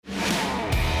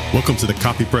Welcome to the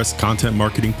CopyPress Content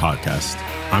Marketing Podcast.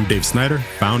 I'm Dave Snyder,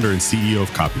 founder and CEO of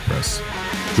CopyPress.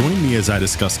 Join me as I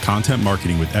discuss content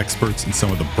marketing with experts and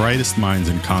some of the brightest minds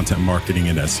in content marketing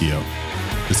and SEO.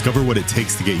 Discover what it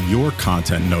takes to get your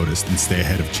content noticed and stay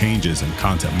ahead of changes in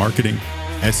content marketing,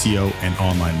 SEO, and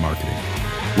online marketing.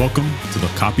 Welcome to the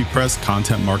CopyPress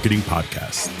Content Marketing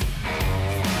Podcast.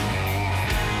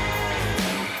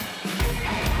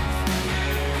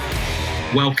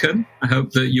 Welcome. I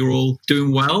hope that you're all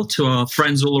doing well. To our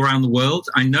friends all around the world,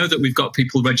 I know that we've got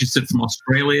people registered from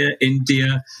Australia,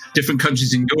 India, different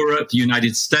countries in Europe, the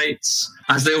United States.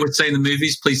 As they always say in the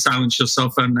movies, please silence your cell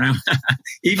phone now.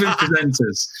 Even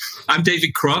presenters. I'm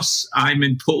David Cross. I'm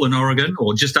in Portland, Oregon,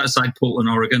 or just outside Portland,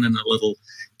 Oregon, in a little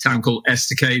town called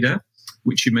Estacada,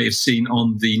 which you may have seen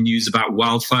on the news about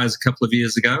wildfires a couple of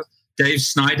years ago. Dave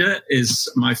Snyder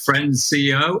is my friend and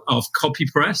CEO of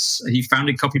CopyPress. He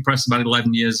founded CopyPress about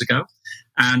 11 years ago.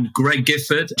 And Greg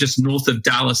Gifford, just north of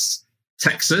Dallas,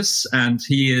 Texas. And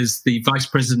he is the Vice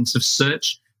President of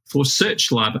Search for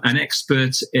Search Lab, an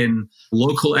expert in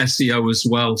local SEO as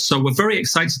well. So we're very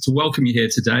excited to welcome you here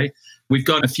today. We've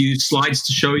got a few slides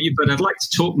to show you, but I'd like to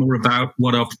talk more about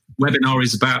what our webinar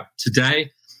is about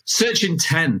today. Search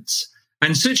intent.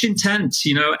 And search intent,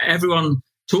 everyone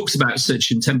talks about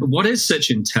search intent, but what is search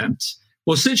intent?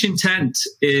 Well, search intent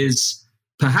is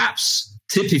perhaps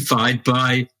typified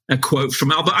by a quote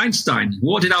from Albert Einstein.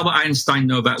 What did Albert Einstein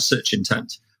know about search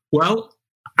intent? Well,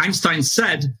 Einstein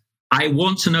said, "I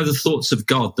want to know the thoughts of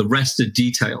God, the rest are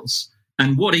details."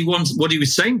 And what he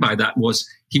was saying by that was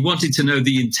he wanted to know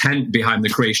the intent behind the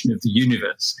creation of the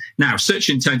universe. Now, search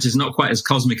intent is not quite as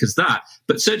cosmic as that,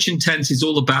 but search intent is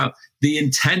all about the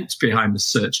intent behind the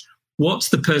search. What's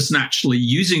the person actually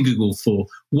using Google for?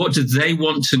 What do they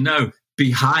want to know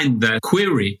behind their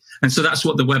query? And so that's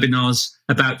what the webinar's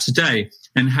about today,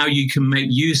 and how you can make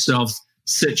use of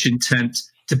search intent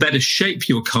to better shape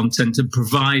your content and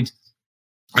provide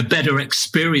a better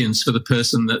experience for the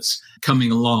person that's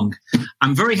coming along.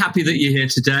 I'm very happy that you're here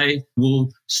today.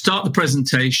 We'll start the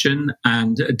presentation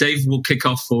and Dave will kick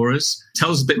off for us.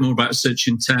 Tell us a bit more about search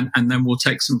intent, and then we'll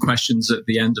take some questions at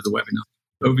the end of the webinar.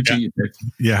 Over to you, Dave.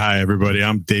 Yeah, hi, everybody.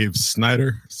 I'm Dave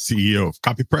Snyder, CEO of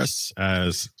CopyPress,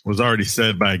 as was already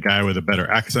said by a guy with a better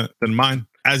accent than mine.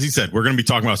 As he said, we're going to be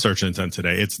talking about search intent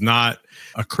today. It's not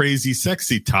a crazy,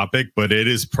 sexy topic, but it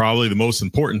is probably the most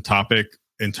important topic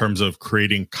in terms of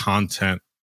creating content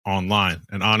online.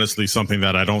 And honestly, something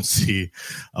that I don't see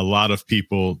a lot of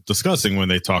people discussing when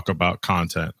they talk about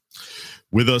content.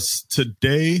 With us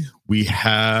today, we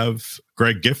have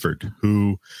Greg Gifford,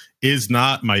 who is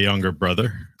not my younger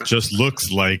brother, just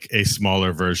looks like a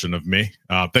smaller version of me.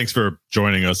 Thanks for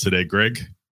joining us today, Greg.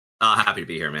 Happy to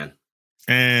be here, man.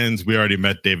 And we already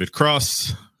met David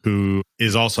Cross, who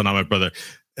is also not my brother.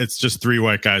 It's just three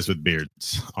white guys with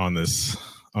beards on this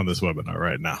webinar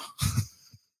right now.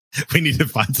 We need to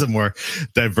find some more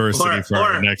diversity for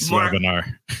our next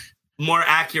webinar. More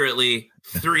accurately,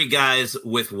 three guys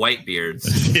with white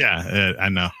beards. Yeah, I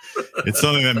know. It's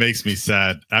something that makes me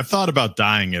sad. I've thought about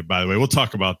dyeing it, by the way. We'll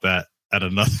talk about that at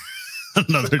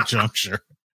another juncture.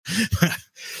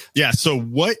 Yeah, so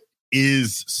what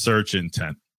is search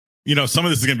intent? Some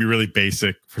of this is going to be really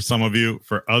basic for some of you.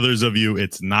 For others of you,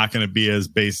 it's not going to be as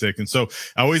basic. And so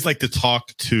I always like to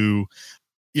talk to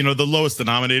the lowest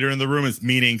denominator in the room, is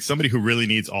meaning somebody who really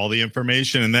needs all the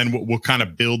information, and then we'll kind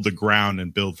of build the ground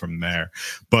and build from there.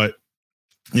 But,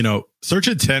 search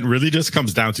intent really just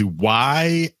comes down to,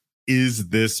 why is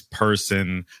this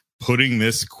person putting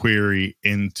this query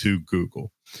into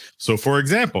Google? So, for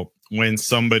example, when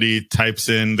somebody types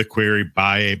in the query,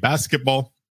 buy a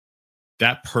basketball,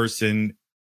 that person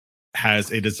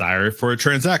has a desire for a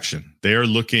transaction. They are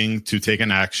looking to take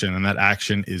an action, and that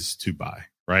action is to buy.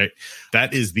 Right?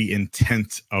 That is the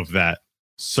intent of that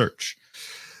search.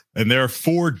 And there are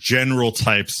four general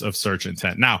types of search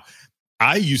intent. Now,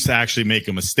 I used to actually make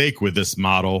a mistake with this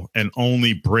model and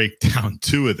only break down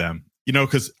two of them,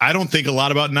 because I don't think a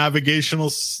lot about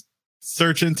navigational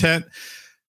search intent.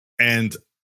 And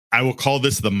I will call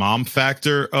this the mom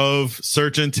factor of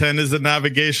search intent, is the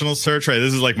navigational search, right?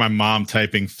 This is like my mom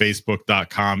typing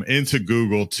facebook.com into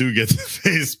Google to get to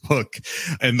Facebook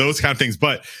and those kind of things.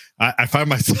 But I find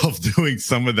myself doing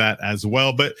some of that as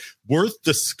well, but worth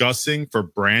discussing for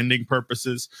branding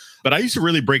purposes. But I used to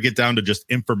really break it down to just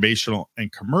informational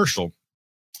and commercial.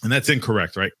 And that's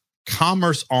incorrect, right?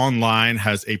 Commerce online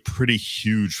has a pretty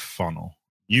huge funnel.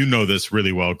 You know this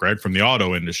really well, Greg, from the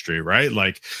auto industry, right?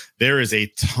 Like, there is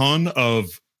a ton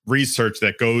of research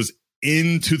that goes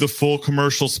into the full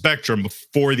commercial spectrum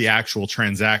before the actual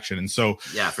transaction. And so,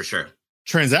 yeah, for sure.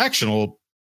 Transactional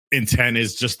intent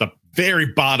is just the very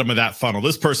bottom of that funnel.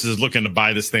 This person is looking to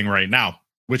buy this thing right now,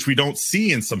 which we don't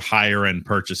see in some higher end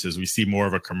purchases. We see more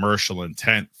of a commercial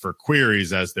intent for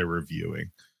queries as they're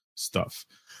reviewing stuff.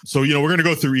 So, we're going to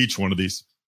go through each one of these,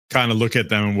 kind of look at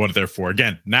them and what they're for.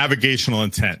 Again, navigational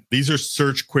intent. These are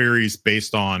search queries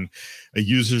based on a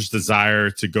user's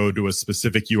desire to go to a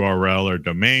specific URL or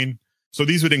domain. So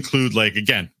these would include, like,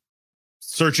 again,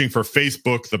 searching for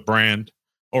Facebook, the brand,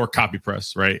 or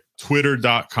CopyPress, right?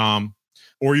 Twitter.com,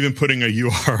 or even putting a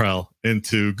URL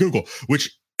into Google, which,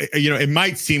 it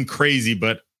might seem crazy,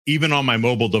 but even on my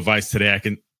mobile device today,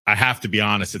 I have to be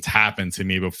honest, it's happened to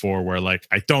me before where, like,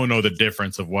 I don't know the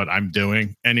difference of what I'm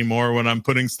doing anymore when I'm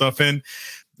putting stuff in. It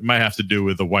might have to do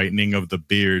with the whitening of the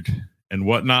beard and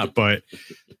whatnot, but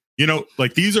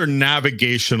like, these are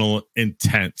navigational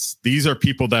intents. These are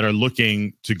people that are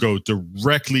looking to go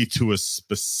directly to a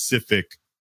specific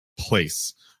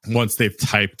place once they've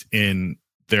typed in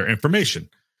their information.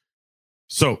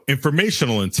 So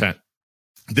informational intent.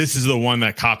 This is the one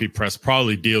that CopyPress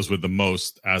probably deals with the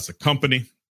most as a company.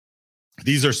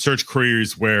 These are search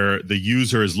queries where the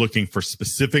user is looking for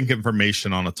specific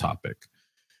information on a topic.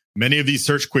 Many of these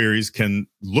search queries can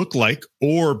look like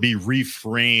or be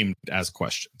reframed as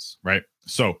questions, right?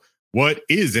 So what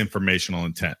is informational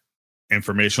intent?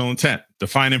 Informational intent.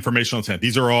 Define informational intent.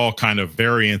 These are all kind of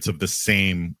variants of the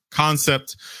same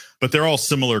concept, but they're all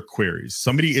similar queries.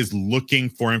 Somebody is looking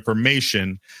for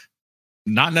information,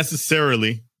 not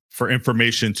necessarily for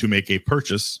information to make a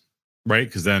purchase, right?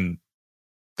 Because then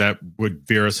that would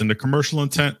veer us into commercial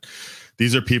intent.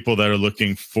 These are people that are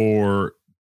looking for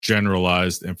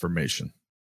generalized information.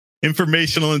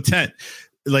 Informational intent.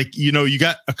 Like, you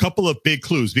got a couple of big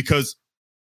clues because,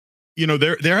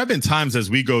 there have been times as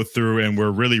we go through and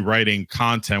we're really writing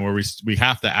content where we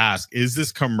have to ask, is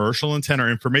this commercial intent or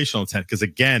informational intent? Because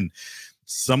again,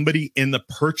 somebody in the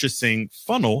purchasing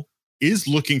funnel is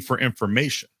looking for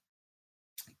information.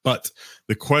 But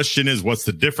the question is, what's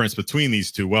the difference between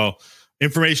these two? Well,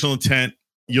 informational intent,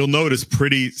 you'll notice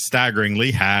pretty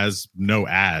staggeringly, has no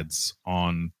ads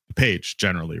on the page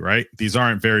generally, right? These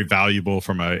aren't very valuable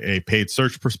from a paid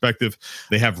search perspective.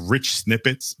 They have rich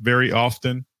snippets very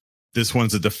often. This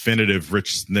one's a definitive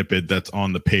rich snippet that's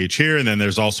on the page here. And then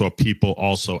there's also a people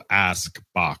also ask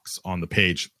box on the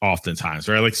page oftentimes,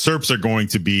 right? Like, SERPs are going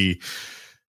to be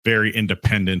very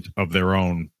independent of their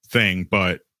own thing,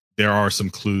 but there are some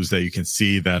clues that you can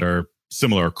see that are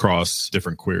similar across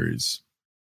different queries.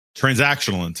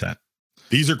 Transactional intent.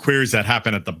 These are queries that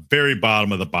happen at the very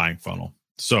bottom of the buying funnel.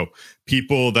 So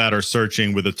people that are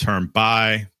searching with the term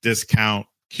buy, discount,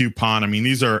 coupon. I mean,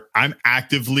 I'm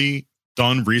actively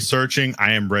done researching.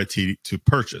 I am ready to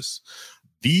purchase.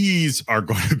 These are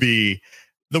going to be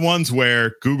the ones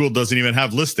where Google doesn't even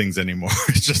have listings anymore.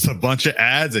 It's just a bunch of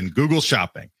ads and Google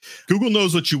shopping. Google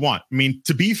knows what you want. I mean,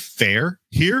 to be fair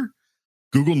here,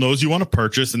 Google knows you want to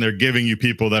purchase and they're giving you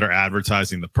people that are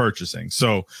advertising the purchasing.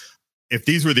 So if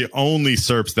these were the only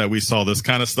SERPs that we saw this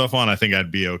kind of stuff on, I think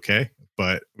I'd be okay.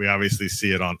 But we obviously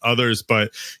see it on others.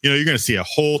 But, you're going to see a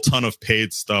whole ton of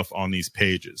paid stuff on these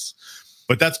pages.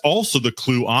 But that's also the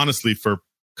clue, honestly, for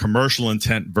commercial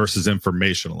intent versus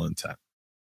informational intent,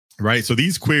 right? So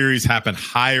these queries happen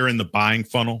higher in the buying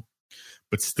funnel,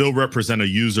 but still represent a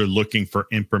user looking for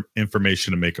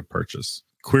information to make a purchase.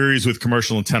 Queries with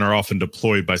commercial intent are often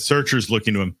deployed by searchers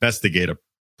looking to investigate a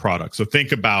product. So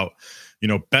think about,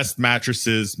 best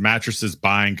mattresses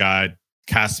buying guide,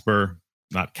 Casper,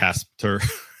 not Casper,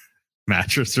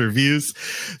 mattress reviews.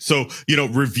 So,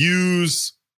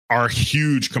 reviews are a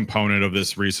huge component of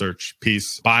this research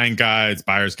piece. Buying guides,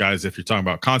 buyer's guides, if you're talking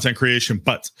about content creation.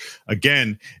 But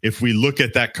again, if we look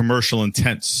at that commercial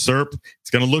intent SERP, it's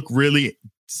going to look really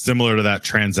similar to that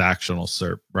transactional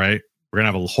SERP, right? We're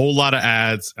going to have a whole lot of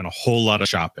ads and a whole lot of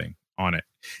shopping on it,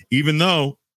 even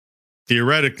though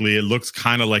theoretically it looks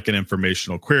kind of like an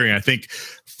informational query. I think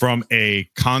from a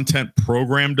content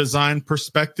program design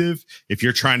perspective, if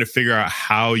you're trying to figure out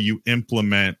how you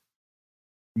implement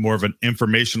more of an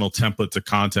informational template to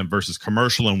content versus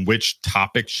commercial and which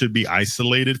topics should be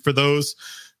isolated for those,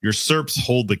 your SERPs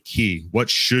hold the key. What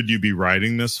should you be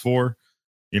writing this for?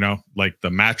 Like the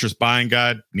mattress buying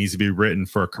guide needs to be written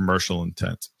for a commercial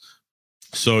intent.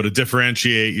 So to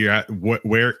differentiate,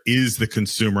 where is the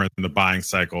consumer in the buying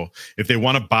cycle? If they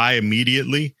want to buy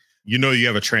immediately, you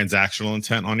have a transactional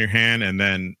intent on your hand. And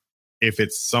then if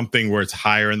it's something where it's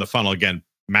higher in the funnel, again,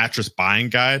 mattress buying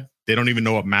guide, they don't even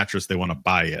know what mattress they want to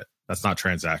buy yet. That's not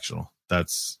transactional.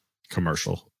 That's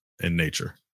commercial in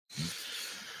nature.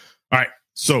 All right.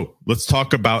 So let's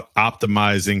talk about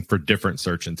optimizing for different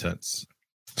search intents.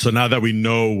 So now that we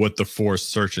know what the 4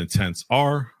 search intents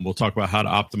are, we'll talk about how to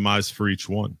optimize for each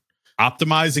one.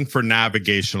 Optimizing for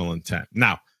navigational intent.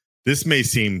 Now, this may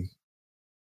seem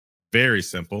very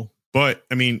simple, but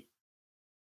I mean,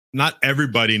 not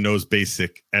everybody knows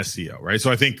basic SEO, right? So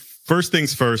I think first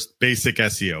things first, basic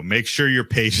SEO. Make sure your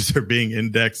pages are being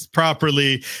indexed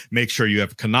properly. Make sure you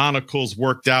have canonicals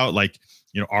worked out. Like,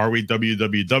 are we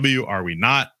www? Are we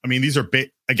not? I mean, these are,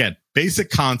 again, basic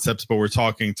concepts, but we're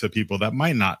talking to people that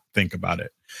might not think about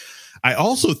it. I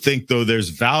also think, though, there's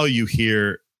value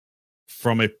here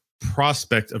from a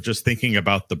prospect of just thinking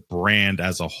about the brand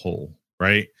as a whole,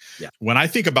 right? Yeah. When I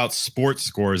think about sports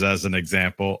scores as an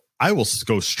example, I will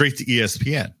go straight to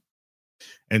ESPN.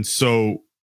 And so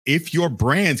if your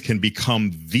brands can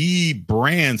become the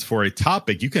brands for a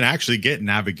topic, you can actually get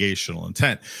navigational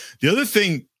intent. The other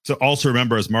thing to also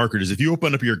remember as marketers, if you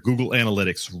open up your Google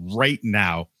Analytics right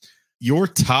now, your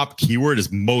top keyword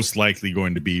is most likely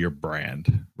going to be your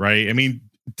brand, right? I mean,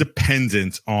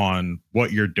 dependent on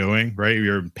what you're doing, right?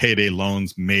 Your payday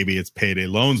loans, maybe it's payday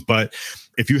loans, but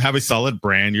if you have a solid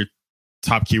brand, your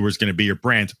top keyword is going to be your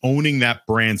brand. Owning that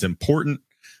brand's important.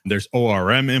 There's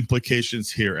ORM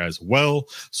implications here as well.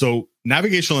 So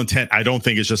navigational intent, I don't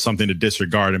think is just something to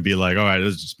disregard and be like, all right,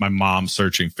 this is just my mom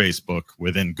searching Facebook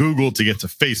within Google to get to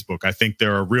Facebook. I think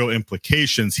there are real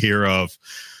implications here of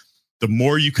the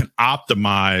more you can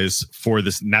optimize for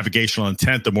this navigational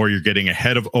intent, the more you're getting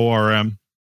ahead of ORM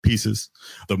pieces,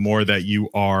 the more that you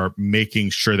are making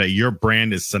sure that your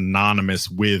brand is synonymous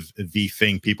with the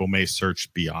thing people may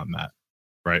search beyond that,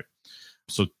 right?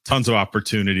 So tons of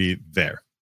opportunity there.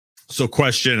 So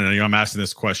question, and I'm asking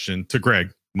this question to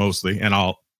Greg mostly, and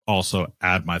I'll also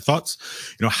add my thoughts.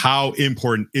 How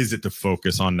important is it to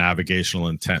focus on navigational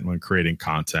intent when creating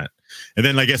content? And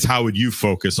then I guess, how would you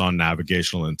focus on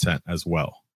navigational intent as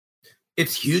well?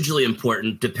 It's hugely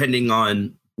important depending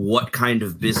on what kind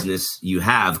of business you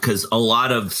have, because a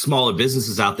lot of smaller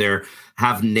businesses out there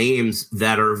have names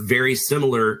that are very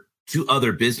similar to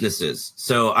other businesses.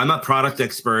 So I'm a product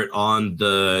expert on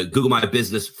the Google My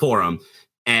Business forum.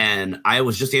 And I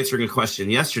was just answering a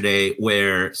question yesterday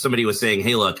where somebody was saying,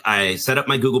 hey, look, I set up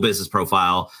my Google business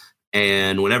profile,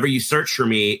 and whenever you search for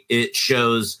me, it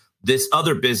shows this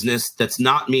other business that's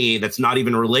not me, that's not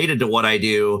even related to what I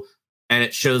do. And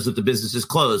it shows that the business is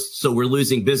closed. So we're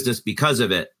losing business because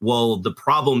of it. Well, the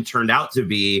problem turned out to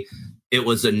be it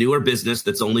was a newer business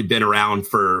that's only been around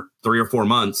for 3 or 4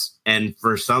 months. And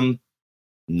for some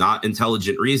not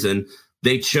intelligent reason,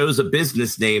 they chose a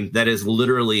business name that is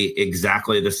literally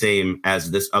exactly the same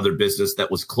as this other business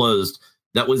that was closed,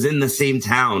 that was in the same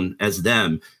town as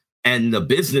them. And the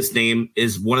business name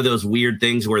is one of those weird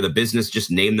things where the business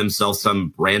just named themselves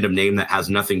some random name that has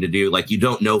nothing to do. Like, you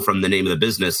don't know from the name of the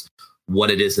business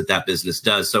what it is that business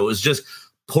does. So it was just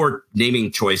poor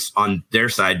naming choice on their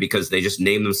side, because they just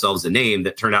named themselves a name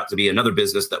that turned out to be another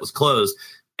business that was closed.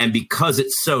 And because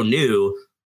it's so new,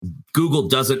 Google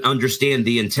doesn't understand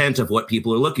the intent of what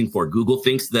people are looking for. Google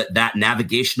thinks that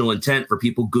navigational intent for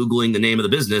people Googling the name of the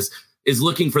business is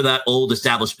looking for that old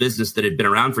established business that had been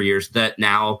around for years that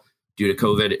now, due to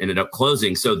COVID, ended up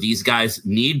closing. So these guys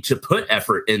need to put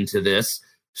effort into this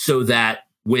so that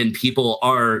when people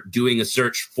are doing a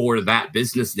search for that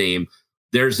business name,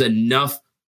 there's enough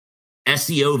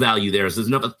SEO value there. There's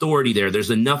enough authority there.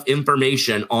 There's enough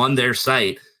information on their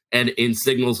site and in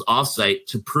Signal's offsite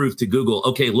to prove to Google,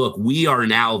 okay, look, we are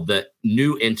now the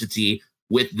new entity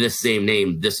with this same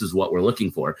name. This is what we're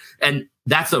looking for. And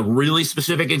that's a really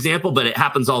specific example, but it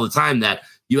happens all the time that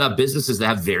you have businesses that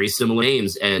have very similar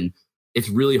names, and it's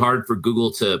really hard for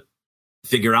Google to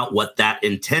figure out what that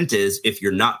intent is if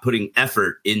you're not putting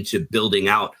effort into building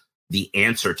out the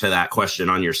answer to that question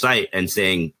on your site and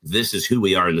saying, this is who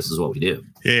we are and this is what we do.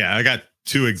 Yeah, I got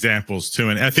 2 examples too.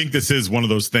 And I think this is one of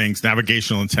those things.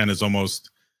 Navigational intent is almost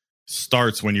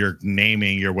starts when you're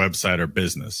naming your website or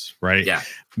business, right? Yeah.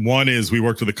 One is we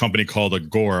worked with a company called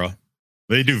Agora.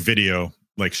 They do video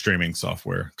like streaming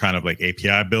software, kind of like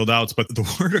API build outs. But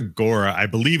the word Agora, I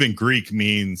believe in Greek,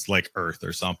 means like earth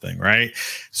or something, right?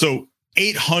 So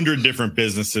 800 different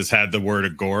businesses had the word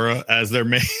Agora as their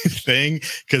main thing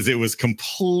because it was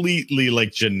completely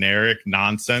like generic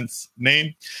nonsense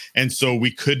name. And so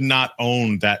we could not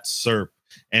own that SERP.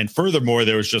 And furthermore,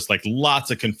 there was just like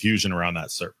lots of confusion around that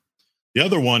SERP. The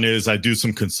other one is I do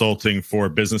some consulting for a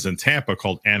business in Tampa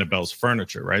called Annabelle's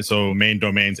Furniture, right? So main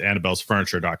domain's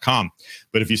annabellesfurniture.com.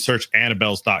 But if you search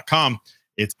annabelles.com,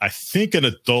 it's, I think, an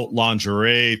adult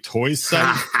lingerie toy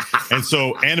site. And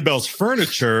so Annabelle's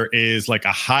Furniture is like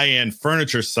a high-end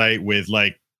furniture site with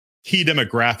like key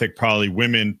demographic, probably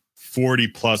women 40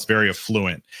 plus, very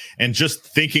affluent. And just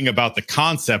thinking about the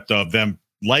concept of them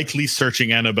likely searching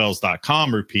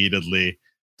annabelles.com repeatedly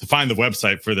to find the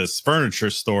website for this furniture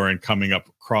store and coming up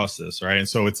across this, right? And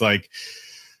so it's like,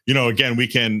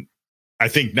 again, I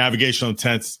think navigational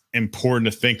intent's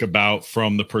important to think about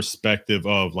from the perspective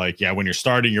of like, when you're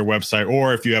starting your website,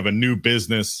 or if you have a new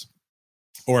business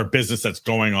or a business that's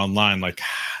going online, like,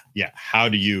 how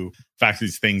do you factor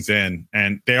these things in?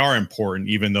 And they are important,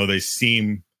 even though they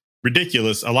seem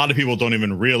ridiculous. A lot of people don't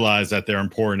even realize that they're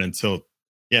important until,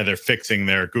 they're fixing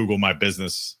their Google My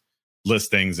Business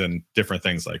listings and different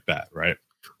things like that, right?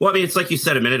 Well, I mean, it's like you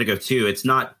said a minute ago, too. It's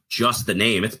not just the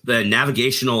name. It's the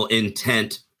navigational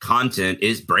intent content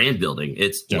is brand building.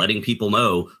 It's letting people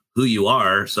know who you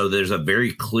are. So there's a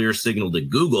very clear signal to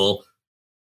Google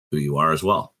who you are as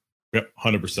well. Yep,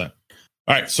 100%.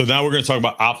 All right, so now we're going to talk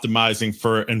about optimizing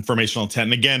for informational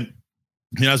intent. And again,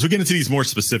 as we get into these more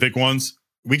specific ones,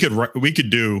 we could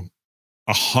do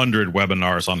 100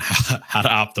 webinars on how to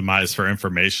optimize for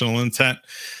informational intent.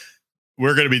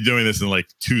 We're going to be doing this in like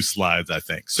 2 slides, I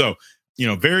think. So,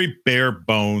 very bare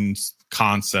bones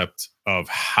concept of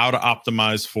how to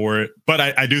optimize for it. But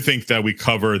I do think that we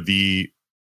cover the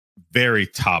very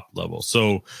top level.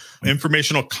 So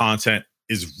informational content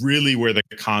is really where the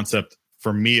concept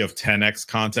for me of 10x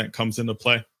content comes into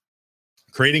play.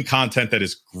 Creating content that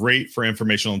is great for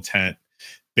informational intent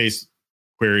based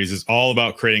queries is all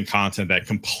about creating content that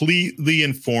completely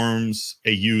informs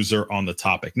a user on the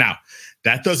topic. Now,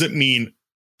 that doesn't mean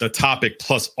the topic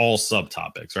plus all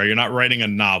subtopics, right? You're not writing a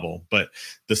novel, but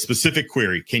the specific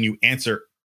query, can you answer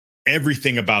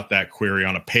everything about that query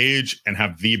on a page and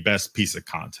have the best piece of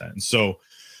content? And so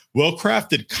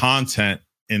well-crafted content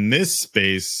in this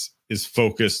space is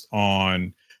focused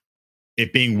on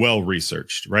it being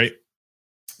well-researched, right?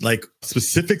 Like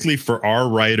specifically for our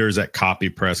writers at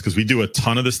CopyPress, because we do a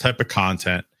ton of this type of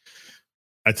content,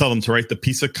 I tell them to write the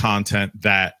piece of content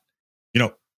that,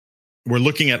 we're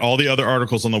looking at all the other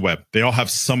articles on the web. They all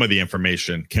have some of the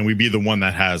information. Can we be the one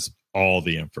that has all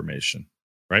the information,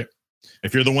 right?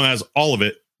 If you're the one that has all of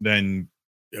it, then,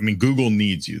 Google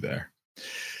needs you there.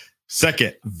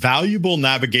 Second, valuable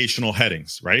navigational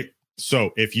headings, right?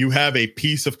 So if you have a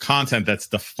piece of content that's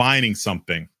defining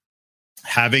something,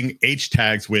 having H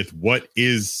tags with what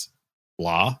is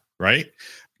blah, right?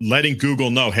 Letting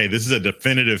Google know, hey, this is a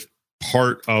definitive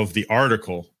part of the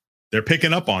article. They're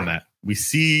picking up on that. We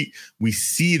see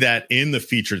that in the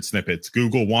featured snippets.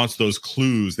 Google wants those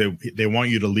clues. They want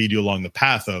you to lead you along the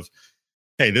path of,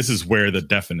 hey, this is where the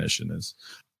definition is.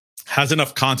 Has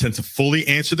enough content to fully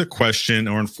answer the question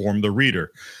or inform the reader.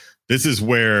 This is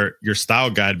where your style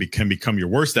guide can become your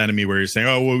worst enemy, where you're saying,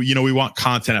 oh, well, we want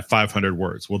content at 500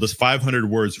 words. Well, does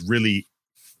 500 words really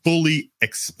fully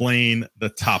explain the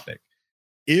topic?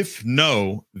 If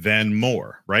no, then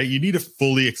more, right? You need to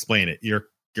fully explain it.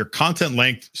 Your content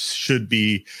length should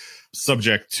be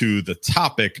subject to the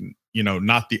topic,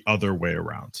 not the other way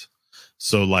around.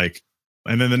 So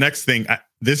and then the next thing,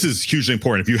 this is hugely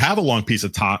important. If you have a long piece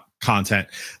of content,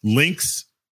 links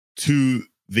to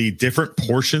the different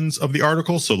portions of the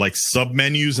article. So like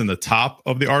submenus in the top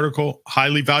of the article,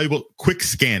 highly valuable. Quick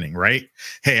scanning, right?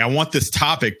 Hey, I want this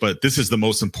topic, but this is the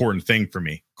most important thing for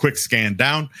me. Quick scan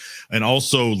down. And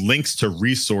also links to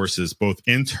resources, both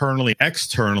internally,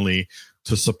 externally,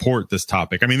 to support this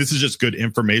topic. This is just good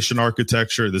information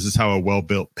architecture. This is how a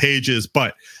well-built page is,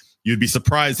 but you'd be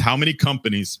surprised how many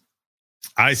companies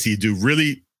I see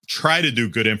really try to do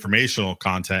good informational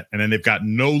content, and then they've got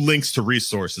no links to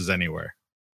resources anywhere.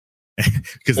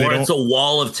 Or it's a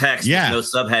wall of text with no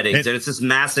subheadings, and it's this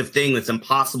massive thing that's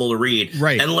impossible to read,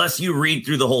 right? Unless you read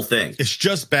through the whole thing. It's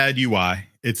just bad UI.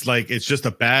 It's just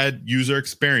a bad user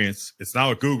experience. It's not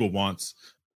what Google wants.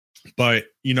 But,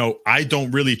 I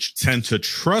don't really tend to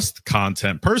trust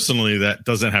content personally that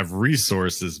doesn't have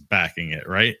resources backing it,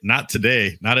 right? Not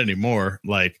today, not anymore.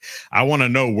 Like, I want to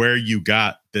know where you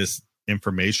got this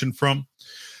information from.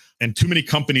 And too many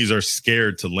companies are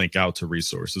scared to link out to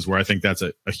resources, where I think that's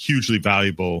a hugely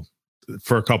valuable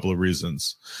for a couple of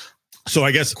reasons. So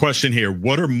I guess the question here,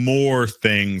 what are more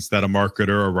things that a marketer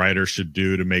or writer should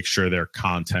do to make sure their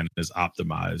content is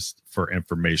optimized for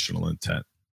informational intent?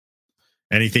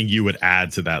 Anything you would add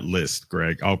to that list,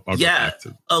 Greg? I'll go back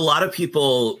to. A lot of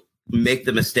people make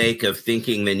the mistake of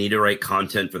thinking they need to write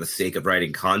content for the sake of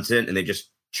writing content, and they just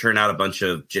churn out a bunch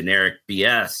of generic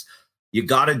BS. You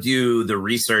got to do the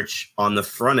research on the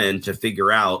front end to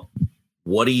figure out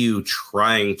what are you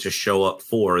trying to show up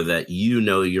for that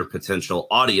your potential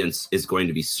audience is going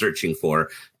to be searching for,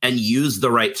 and use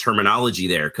the right terminology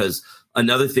there. Because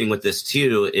another thing with this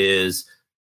too is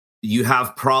you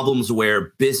have problems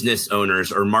where business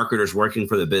owners or marketers working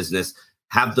for the business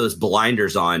have those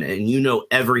blinders on and you know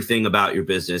everything about your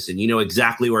business and you know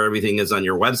exactly where everything is on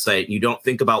your website, you don't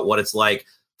think about what it's like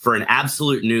for an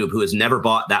absolute noob who has never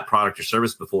bought that product or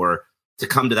service before to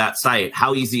come to that site,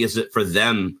 how easy is it for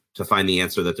them to find the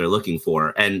answer that they're looking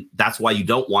for? And that's why you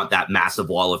don't want that massive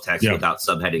wall of text without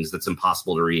subheadings that's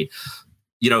impossible to read.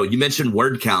 You know, you mentioned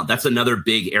word count. That's another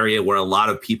big area where a lot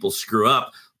of people screw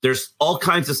up. There's all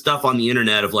kinds of stuff on the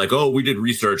internet of like, oh, we did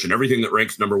research and everything that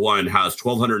ranks number one has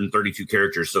 1,232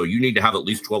 characters. So you need to have at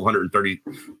least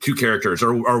 1,232 characters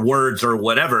or words or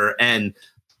whatever. And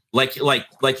like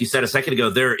you said a second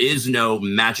ago, there is no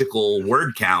magical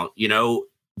word count. You know,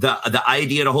 the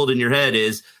idea to hold in your head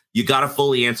is you got to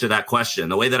fully answer that question.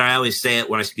 The way that I always say it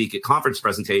when I speak at conference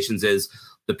presentations is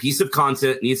the piece of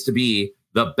content needs to be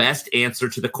the best answer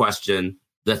to the question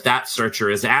that searcher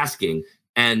is asking.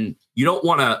 And you don't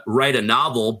want to write a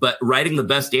novel, but writing the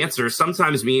best answer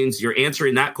sometimes means you're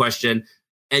answering that question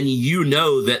and you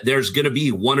know that there's going to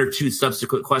be one or two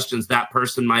subsequent questions that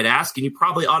person might ask. And you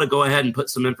probably ought to go ahead and put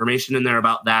some information in there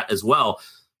about that as well.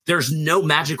 There's no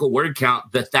magical word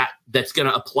count that's going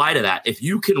to apply to that. If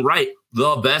you can write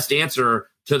the best answer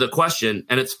to the question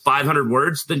and it's 500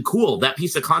 words, then cool. That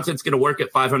piece of content's going to work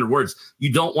at 500 words.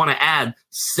 You don't want to add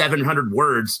 700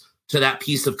 words to that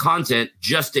piece of content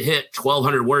just to hit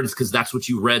 1,200 words because that's what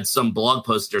you read some blog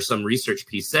post or some research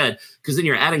piece said, because then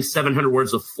you're adding 700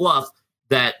 words of fluff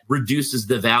that reduces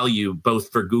the value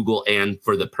both for Google and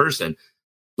for the person.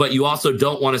 But you also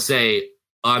don't want to say,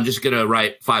 I'm just going to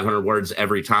write 500 words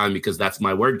every time because that's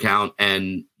my word count,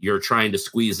 and you're trying to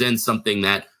squeeze in something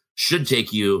that should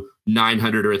take you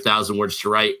 900 or 1,000 words to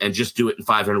write and just do it in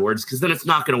 500 words, because then it's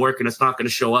not going to work and it's not going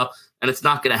to show up and it's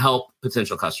not going to help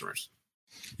potential customers.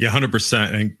 Yeah,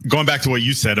 100%. And going back to what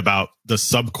you said about the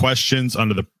sub questions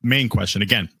under the main question,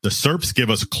 again, the SERPs give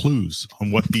us clues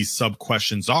on what these sub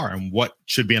questions are and what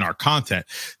should be in our content.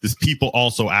 This people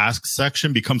also ask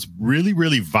section becomes really,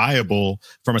 really viable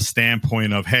from a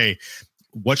standpoint of, hey,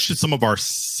 what should some of our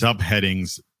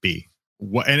subheadings be?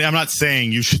 And I'm not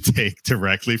saying you should take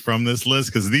directly from this list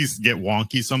because these get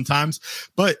wonky sometimes,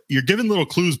 but you're given little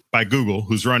clues by Google,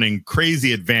 who's running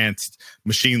crazy advanced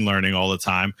machine learning all the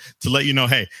time, to let you know,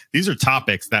 hey, these are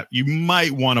topics that you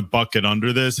might want to bucket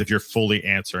under this if you're fully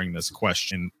answering this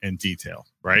question in detail,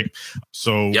 right?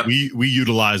 So we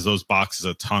utilize those boxes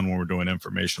a ton when we're doing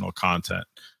informational content.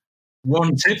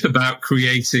 One tip about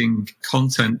creating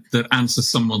content that answers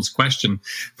someone's question,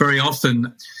 very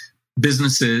often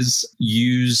businesses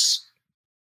use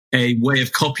a way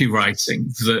of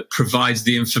copywriting that provides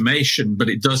the information, but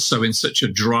it does so in such a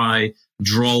dry,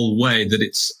 droll way that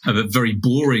it's very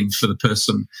boring for the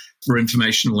person for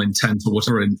informational intent or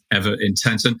whatever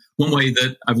intent. And one way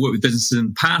that I've worked with businesses in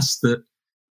the past that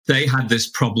they had this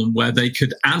problem where they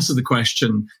could answer the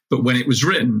question, but when it was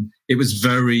written, it was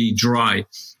very dry.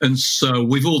 And so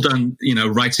we've all done,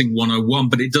 writing 101,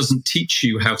 but it doesn't teach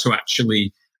you how to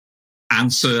actually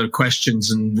answer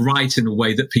questions and write in a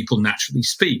way that people naturally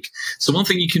speak. So one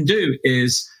thing you can do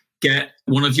is get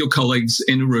one of your colleagues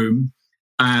in a room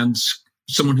and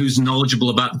someone who's knowledgeable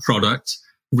about the product,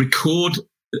 record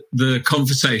the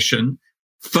conversation,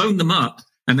 phone them up,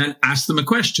 and then ask them a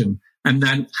question. And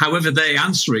then however they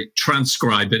answer it,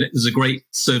 transcribe it. There's a great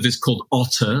service called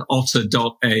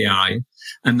otter.ai,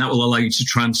 and that will allow you to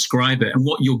transcribe it. And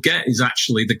what you'll get is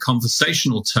actually the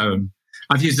conversational tone.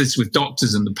 I've used this with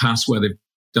doctors in the past where they've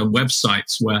done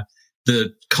websites where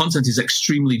the content is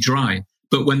extremely dry,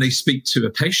 but when they speak to a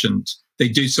patient, they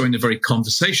do so in a very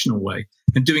conversational way.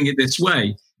 And doing it this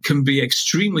way can be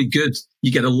extremely good.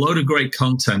 You get a load of great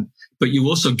content, but you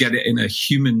also get it in a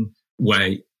human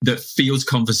way that feels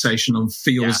conversational and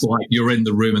feels like you're in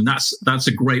the room. And that's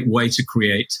a great way to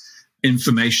create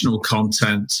informational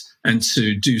content and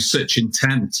to do such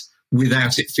intent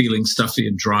without it feeling stuffy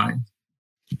and dry.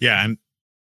 Yeah. And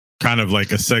kind of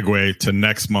like a segue to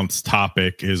next month's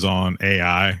topic is on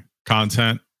AI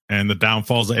content and the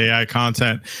downfalls of AI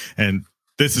content. And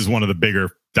this is one of the bigger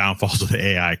downfalls of the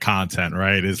AI content,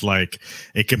 right? Is like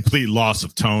a complete loss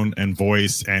of tone and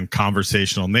voice and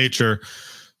conversational nature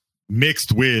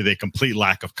mixed with a complete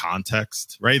lack of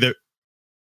context, right? That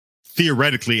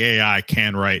theoretically AI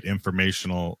can write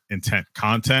informational intent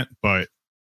content, but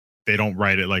they don't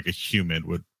write it like a human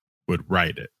would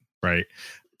write it, right?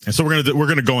 And so we're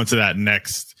gonna go into that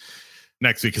next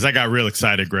week, because I got real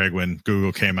excited, Greg, when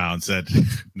Google came out and said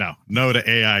no to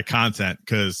AI content,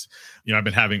 because I've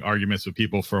been having arguments with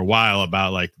people for a while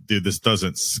about like, dude, this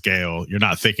doesn't scale. You're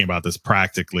not thinking about this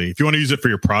practically. If you want to use it for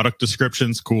your product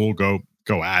descriptions, cool, go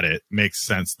at it. Makes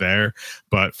sense there.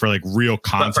 But for like real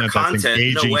content that's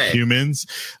engaging humans,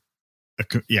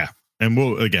 yeah. And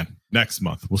we'll, again, next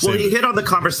month. Well, he hit on the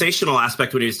conversational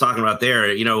aspect when he was talking about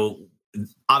there. You know,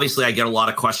 obviously I get a lot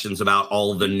of questions about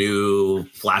all the new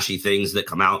flashy things that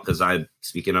come out because I'm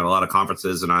speaking at a lot of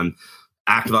conferences and I'm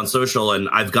active on social, and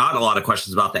I've gotten a lot of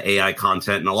questions about the AI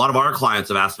content, and a lot of our clients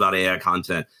have asked about AI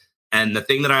content. And the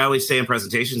thing that I always say in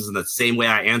presentations, and the same way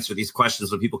I answer these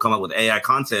questions when people come up with AI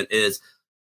content, is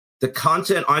the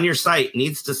content on your site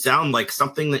needs to sound like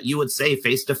something that you would say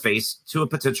face-to-face to a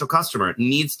potential customer. It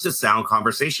needs to sound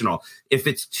conversational. If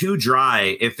it's too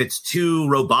dry, if it's too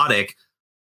robotic,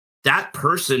 that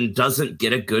person doesn't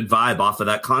get a good vibe off of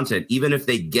that content, even if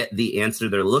they get the answer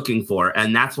they're looking for.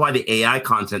 And that's why the AI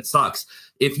content sucks.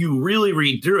 If you really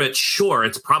read through it, sure,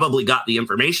 it's probably got the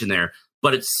information there,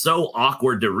 but it's so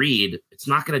awkward to read, it's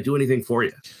not going to do anything for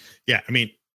you. Yeah, I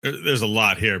mean, there's a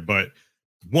lot here, but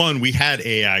one, we had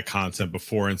AI content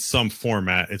before in some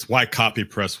format. It's why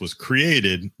CopyPress was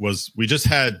created, was we just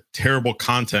had terrible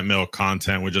content mill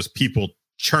content with just people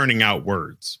churning out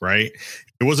words, right?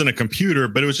 It wasn't a computer,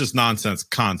 but it was just nonsense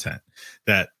content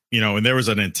that, you know, and there was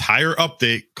an entire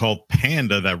update called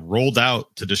Panda that rolled out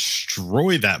to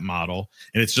destroy that model.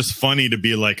 And it's just funny to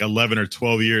be like 11 or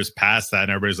 12 years past that.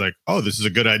 And everybody's like, oh, this is a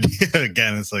good idea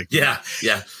again. It's like, yeah.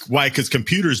 Why? Because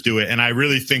computers do it. And I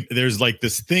really think there's like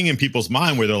this thing in people's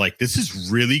mind where they're like, this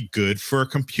is really good for a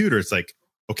computer. It's like,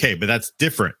 okay, but that's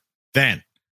different than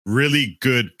really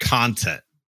good content.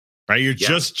 Right? You're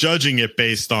just judging it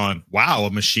based on, wow, a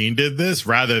machine did this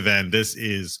rather than this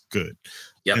is good.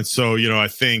 Yep. And so, you know, I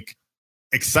think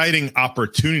exciting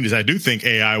opportunities. I do think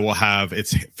AI will have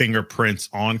its fingerprints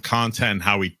on content and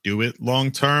how we do it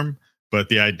long term. But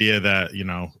the idea that, you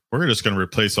know, we're just going to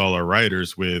replace all our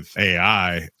writers with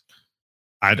AI,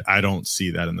 I don't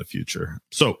see that in the future.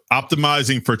 So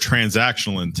optimizing for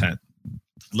transactional intent,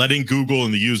 letting Google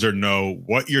and the user know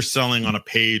what you're selling on a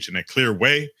page in a clear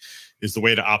way is the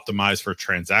way to optimize for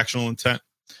transactional intent.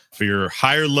 For your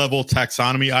higher level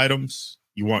taxonomy items,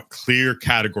 you want clear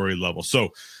category level. So,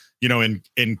 you know,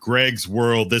 in Greg's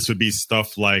world, this would be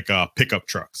stuff like pickup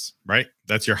trucks, right?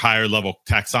 That's your higher level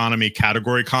taxonomy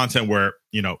category content where,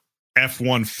 you know,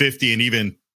 F-150 and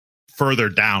even further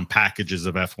down packages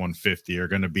of F-150 are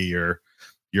going to be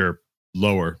your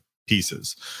lower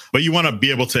pieces. But you want to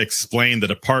be able to explain the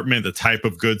department, the type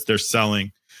of goods they're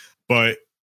selling. But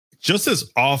just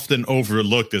as often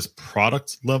overlooked as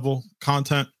product level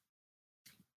content,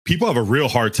 people have a real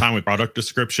hard time with product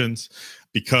descriptions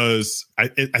because I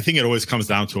think it always comes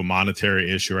down to a monetary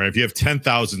issue, right? If you have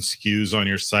 10,000 SKUs on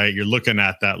your site, you're looking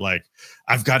at that like,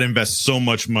 I've got to invest so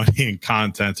much money in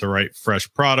content to write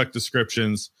fresh product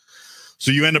descriptions.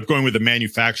 So you end up going with the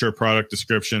manufacturer product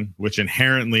description, which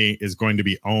inherently is going to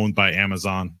be owned by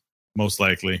Amazon, most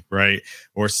likely, right?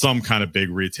 Or some kind of big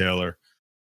retailer.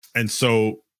 And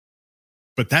so,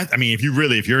 but that, I mean, if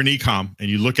you're an e-com and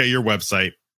you look at your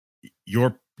website,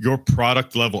 your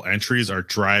product level entries are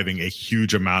driving a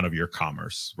huge amount of your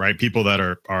commerce, right? People that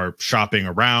are shopping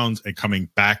around and coming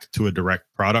back to a direct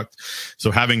product. So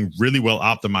having really well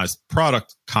optimized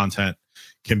product content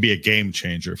can be a game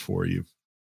changer for you.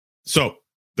 So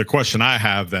the question I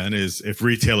have then is, if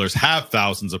retailers have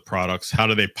thousands of products, how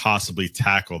do they possibly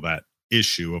tackle that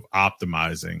issue of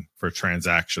optimizing for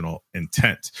transactional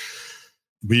intent?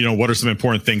 But, you know, what are some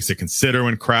important things to consider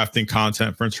when crafting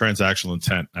content for transactional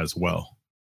intent as well?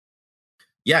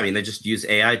 Yeah, I mean, they just use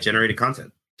AI generated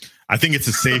content. I think it's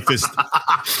the safest.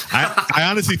 I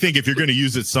honestly think if you're going to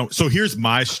use it, so here's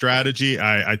my strategy.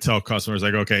 I tell customers,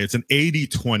 like, okay, it's an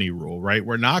 80-20 rule, right?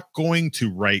 We're not going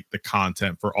to write the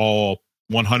content for all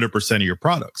 100% of your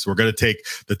products. We're going to take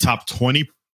the top 20%,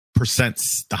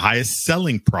 the highest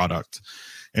selling product,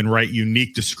 and write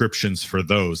unique descriptions for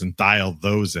those and dial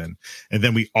those in. And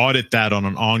then we audit that on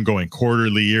an ongoing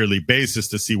quarterly, yearly basis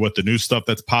to see what the new stuff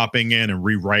that's popping in and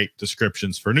rewrite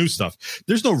descriptions for new stuff.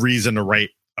 There's no reason to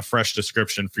write a fresh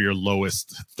description for your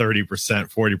lowest 30%,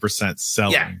 40%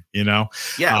 selling, you know?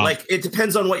 Yeah, like it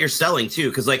depends on what you're selling too.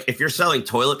 Because like if you're selling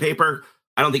toilet paper,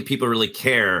 I don't think people really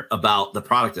care about the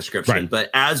product description. Right. But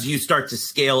as you start to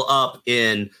scale up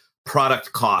in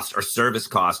product cost or service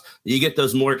cost, you get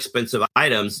those more expensive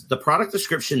items, the product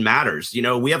description matters. You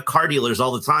know, we have car dealers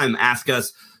all the time ask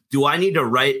us, do I need to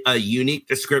write a unique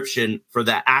description for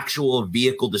the actual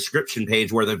vehicle description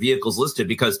page where the vehicle's listed?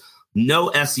 Because no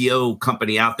SEO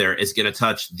company out there is going to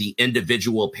touch the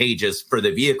individual pages for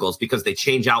the vehicles because they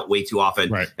change out way too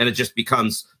often. Right. And it just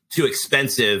becomes too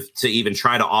expensive to even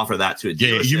try to offer that to a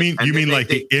dealership. Yeah, you mean like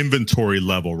the inventory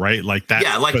level, right? Like that.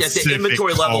 Yeah, like at the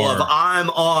inventory level of I'm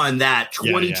on that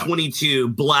 2022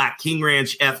 black King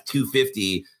Ranch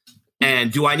F250.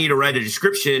 And do I need to write a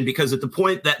description? Because at the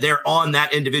point that they're on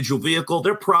that individual vehicle,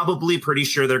 they're probably pretty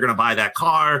sure they're going to buy that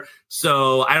car.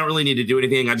 So I don't really need to do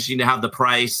anything. I just need to have the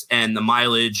price and the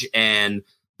mileage and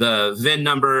the VIN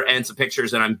number and some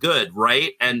pictures, and I'm good,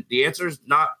 right? And the answer is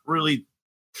not really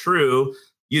true.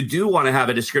 You do want to have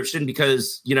a description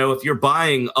because, if you're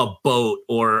buying a boat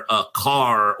or a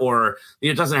car, or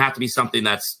it doesn't have to be something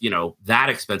that's, that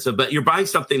expensive, but you're buying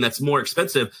something that's more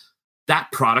expensive,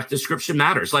 that product description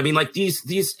matters. I mean, like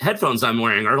these headphones I'm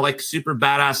wearing are like super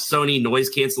badass Sony noise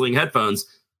canceling headphones.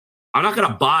 I'm not going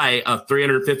to buy a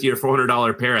 $350 or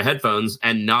 $400 pair of headphones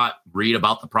and not read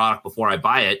about the product before I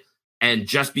buy it. And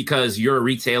just because you're a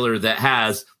retailer that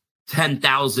has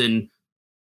 10,000,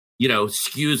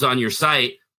 SKUs on your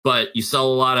site, but you sell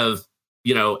a lot of,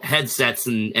 headsets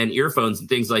and earphones and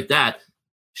things like that.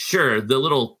 Sure, the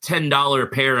little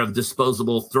 $10 pair of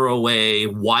disposable throwaway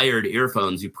wired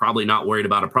earphones, you're probably not worried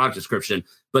about a product description.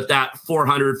 But that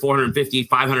 $400, $450,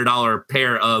 $500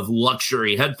 pair of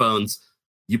luxury headphones,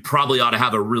 you probably ought to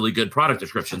have a really good product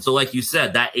description. So like you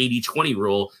said, that 80-20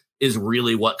 rule is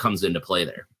really what comes into play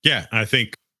there. Yeah, I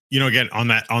think, again, on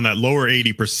that lower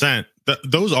 80%,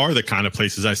 those are the kind of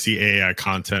places I see AI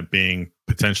content being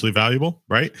potentially valuable,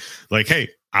 right? Like, hey,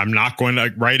 I'm not going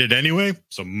to write it anyway,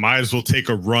 so might as well take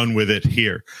a run with it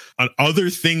here. Other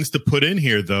things to put in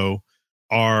here, though,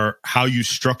 are how you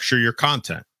structure your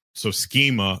content. So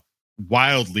schema,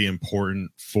 wildly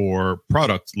important for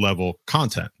product level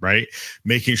content, right?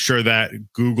 Making sure that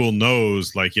Google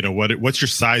knows, like, what's your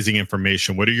sizing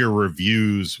information? What are your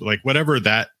reviews? Like, whatever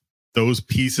those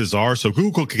pieces are. So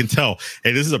Google can tell,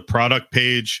 hey, this is a product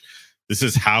page. This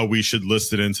is how we should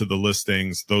list it into the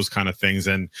listings, those kind of things.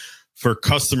 And for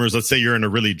customers, let's say you're in a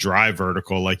really dry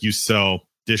vertical, like you sell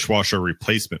dishwasher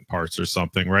replacement parts or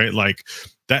something, right? Like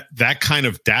that kind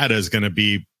of data is going to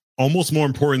be almost more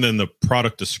important than the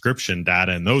product description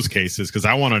data in those cases, because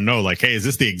I want to know, like, hey, is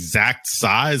this the exact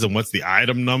size and what's the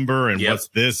item number and what's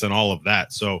this and all of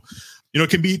that. So, it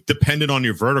can be dependent on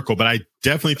your vertical, but I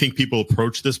definitely think people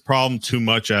approach this problem too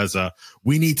much as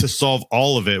we need to solve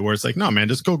all of it, where it's like, no, man,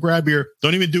 just go grab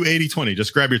don't even do 80-20,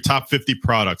 just grab your top 50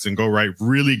 products and go write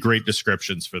really great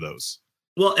descriptions for those.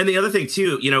 Well, and the other thing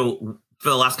too, for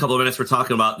the last couple of minutes, we're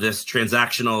talking about this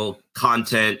transactional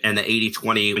content and the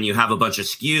 80-20 when you have a bunch of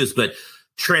SKUs, but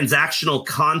transactional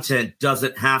content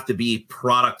doesn't have to be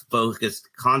product focused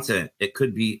content. It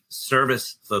could be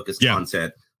service focused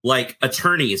content. Like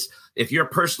attorneys, if you're a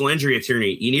personal injury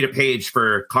attorney, you need a page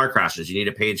for car crashes. You need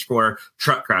a page for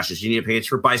truck crashes. You need a page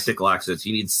for bicycle accidents.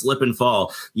 You need slip and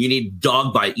fall. You need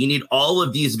dog bite. You need all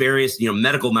of these various,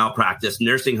 medical malpractice,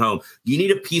 nursing home. You need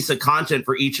a piece of content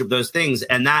for each of those things.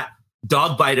 And that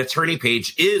dog bite attorney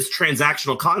page is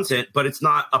transactional content, but it's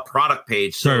not a product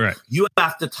page. So you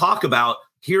have to talk about,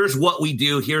 here's what we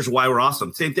do. Here's why we're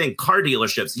awesome. Same thing, car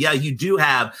dealerships. Yeah, you do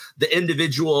have the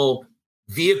individual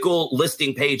vehicle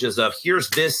listing pages of here's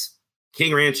this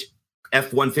King Ranch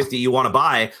F-150 you want to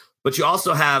buy, but you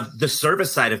also have the service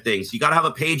side of things. You got to have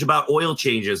a page about oil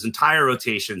changes and tire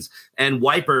rotations and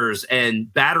wipers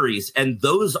and batteries. And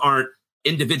those aren't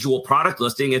individual product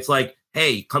listing. It's like,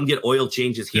 hey, come get oil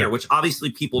changes here, which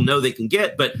obviously people know they can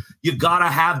get, but you got to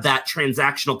have that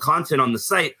transactional content on the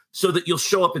site so that you'll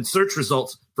show up in search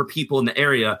results for people in the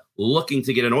area looking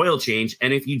to get an oil change.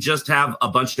 And if you just have a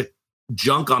bunch of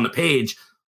junk on the page,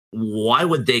 why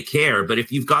would they care? But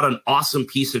if you've got an awesome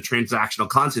piece of transactional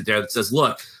content there that says,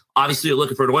 look, obviously you're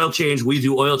looking for an oil change, we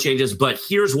do oil changes, but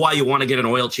here's why you want to get an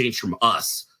oil change from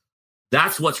us.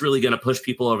 That's what's really going to push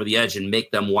people over the edge and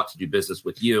make them want to do business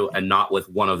with you and not with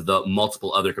one of the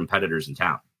multiple other competitors in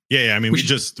town. Yeah. I mean, we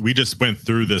just went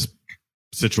through this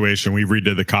situation. We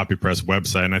redid the CopyPress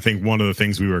website. And I think one of the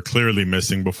things we were clearly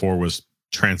missing before was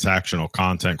transactional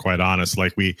content, quite honest.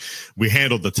 Like we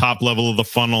handled the top level of the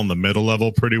funnel and the middle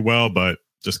level pretty well, but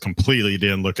just completely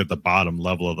didn't look at the bottom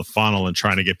level of the funnel and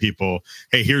trying to get people,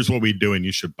 hey, here's what we do and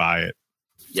you should buy it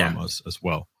from us as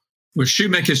well. We're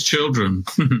shoemakers' children.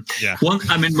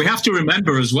 We have to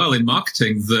remember as well in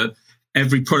marketing that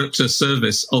every product or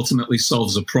service ultimately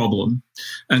solves a problem.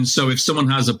 And so if someone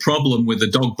has a problem with a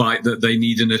dog bite that they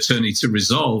need an attorney to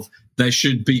resolve, there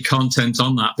should be content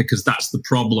on that because that's the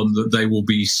problem that they will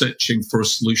be searching for a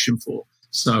solution for.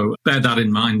 So bear that in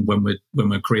mind when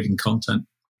we're creating content.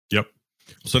 Yep.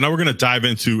 So now we're going to dive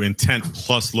into intent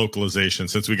plus localization,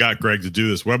 since we got Greg to do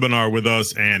this webinar with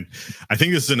us. And I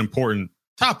think this is an important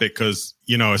topic because,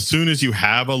 as soon as you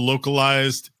have a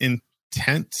localized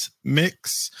intent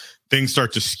mix, things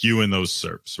start to skew in those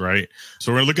SERPs, right?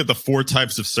 So we're going to look at the 4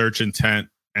 types of search intent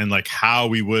and like how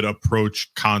we would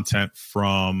approach content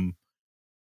from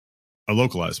a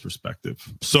localized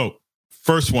perspective. So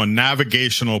first one,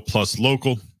 navigational plus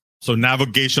local. So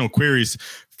navigational queries,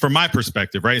 from my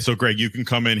perspective, right? So Greg, you can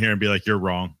come in here and be like, you're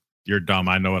wrong. You're dumb.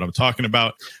 I know what I'm talking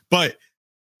about. But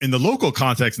in the local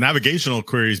context, navigational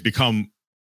queries become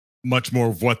much more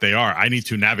of what they are. I need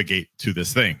to navigate to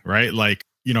this thing, right? Like,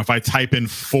 if I type in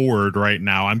Ford right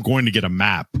now, I'm going to get a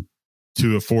map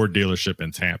to a Ford dealership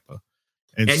in Tampa.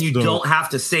 And you don't have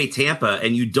to say Tampa,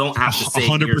 and you don't have to say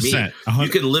 100%. You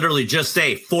can literally just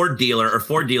say Ford dealer or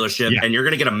Ford dealership, and you're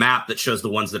going to get a map that shows the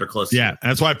ones that are close to you.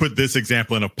 That's why I put this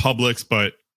example in a Publix,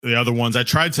 but the other ones, I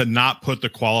tried to not put the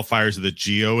qualifiers of the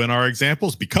geo in our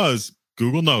examples because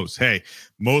Google knows, hey,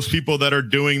 most people that are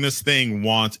doing this thing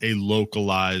want a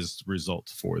localized result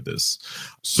for this.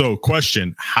 So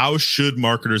question, how should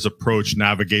marketers approach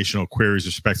navigational queries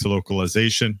with respect to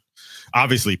localization?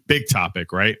 Obviously, big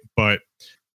topic, right? But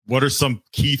what are some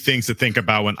key things to think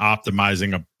about when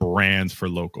optimizing a brand for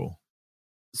local?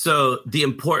 So the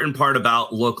important part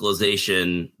about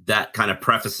localization that kind of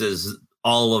prefaces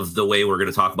all of the way we're going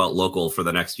to talk about local for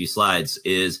the next few slides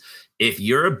is if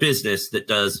you're a business that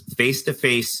does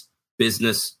face-to-face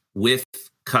business with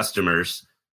customers,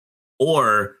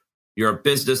 or you're a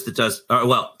business that does,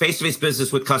 face-to-face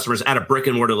business with customers at a brick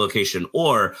and mortar location,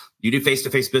 or you do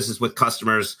face-to-face business with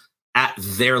customers at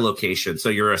their location. So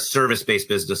you're a service-based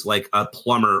business like a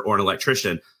plumber or an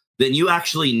electrician, then you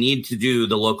actually need to do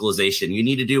the localization. You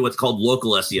need to do what's called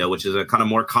local SEO, which is a kind of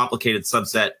more complicated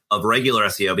subset of regular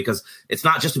SEO, because it's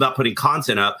not just about putting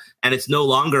content up, and it's no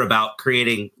longer about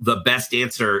creating the best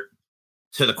answer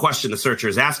to the question the searcher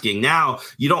is asking. Now,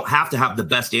 you don't have to have the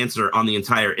best answer on the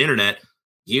entire internet.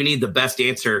 You need the best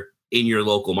answer in your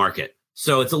local market.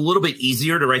 So it's a little bit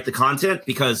easier to write the content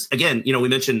because, again, we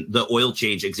mentioned the oil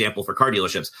change example for car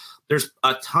dealerships. There's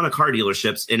a ton of car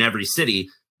dealerships in every city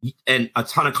and a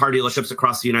ton of car dealerships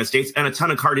across the United States and a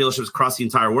ton of car dealerships across the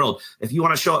entire world. If you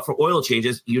want to show up for oil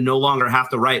changes, you no longer have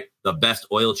to write the best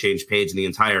oil change page in the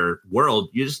entire world.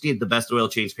 You just need the best oil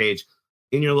change page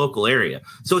in your local area.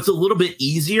 So it's a little bit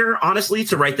easier, honestly,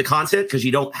 to write the content because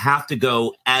you don't have to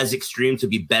go as extreme to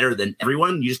be better than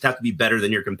everyone. You just have to be better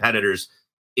than your competitors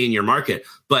in your market.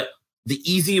 But the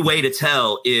easy way to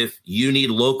tell if you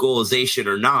need localization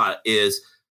or not is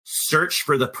search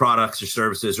for the products or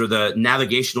services or the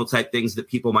navigational type things that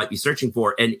people might be searching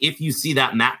for. And if you see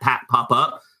that map pack pop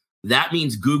up, that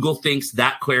means Google thinks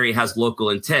that query has local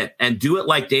intent. And do it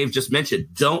like Dave just mentioned.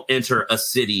 Don't enter a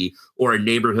city or a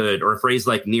neighborhood or a phrase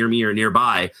like near me or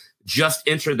nearby. Just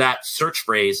enter that search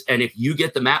phrase. And if you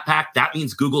get the map pack, that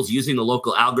means Google's using the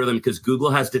local algorithm because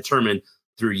Google has determined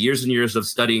through years and years of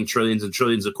studying trillions and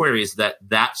trillions of queries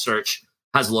that search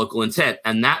has local intent.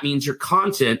 And that means your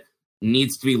content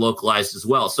needs to be localized as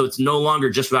well. So it's no longer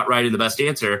just about writing the best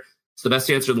answer. It's the best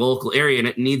answer in the local area, and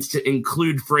it needs to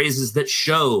include phrases that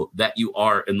show that you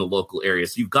are in the local area.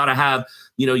 So you've got to have,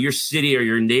 your city or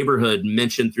your neighborhood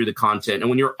mentioned through the content. And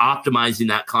when you're optimizing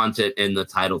that content in the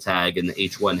title tag and the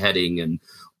H1 heading and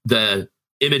the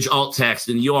image alt text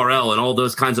and URL and all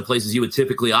those kinds of places you would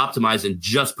typically optimize and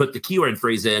just put the keyword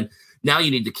phrase in, now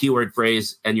you need the keyword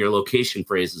phrase and your location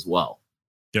phrase as well.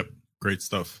 Yep. Great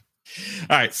stuff.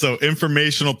 All right. So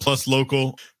informational plus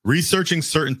local. Researching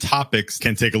certain topics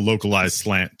can take a localized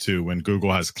slant too when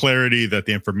Google has clarity that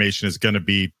the information is going to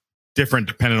be different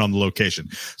depending on the location.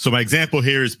 So my example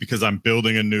here is because I'm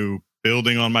building a new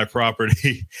building on my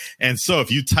property. And so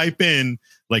if you type in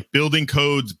like building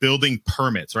codes, building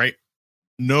permits, right?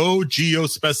 No geo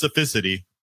specificity,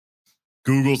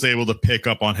 Google's able to pick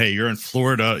up on, hey, you're in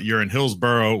Florida, you're in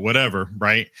Hillsborough, whatever,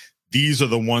 right? These are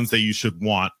the ones that you should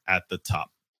want at the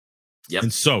top. Yep.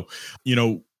 And so,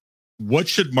 what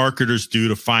should marketers do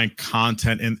to find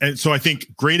content? And so I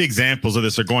think great examples of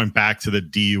this are going back to the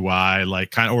DUI,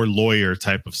 like or lawyer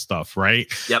type of stuff, right?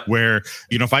 Yep. Where,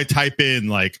 if I type in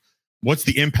like, what's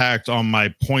the impact on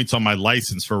my points on my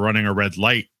license for running a red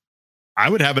light? I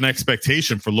would have an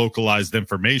expectation for localized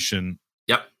information.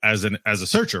 Yep. As a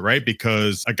searcher, right?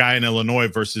 Because a guy in Illinois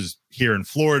versus here in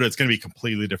Florida, it's going to be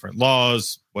completely different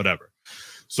laws, whatever.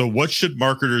 So what should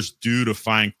marketers do to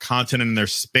find content in their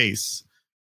space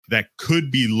that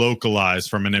could be localized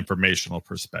from an informational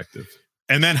perspective?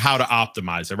 And then how to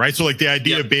optimize it, right? So like the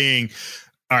idea being,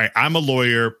 all right, I'm a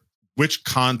lawyer. Which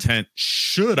content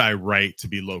should I write to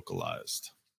be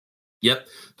localized? Yep.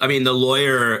 I mean, the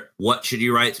lawyer, what should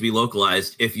you write to be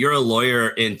localized? If you're a lawyer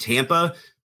in Tampa,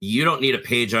 you don't need a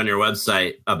page on your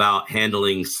website about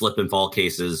handling slip and fall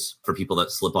cases for people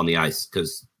that slip on the ice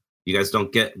because you guys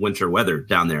don't get winter weather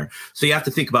down there. So you have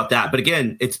to think about that. But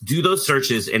again, it's do those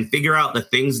searches and figure out the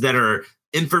things that are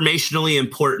informationally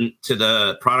important to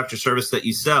the product or service that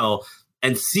you sell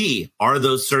and see, are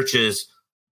those searches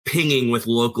pinging with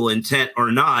local intent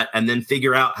or not, and then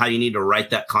figure out how you need to write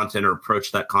that content or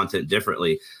approach that content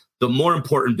differently. The more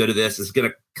important bit of this is going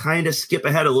to kind of skip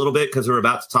ahead a little bit because we're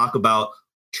about to talk about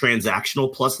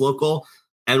transactional plus local.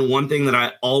 And one thing that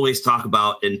I always talk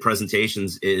about in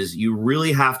presentations is you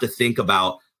really have to think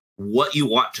about what you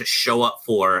want to show up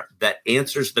for that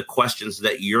answers the questions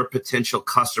that your potential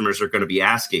customers are going to be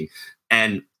asking.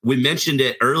 And we mentioned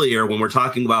it earlier when we're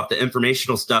talking about the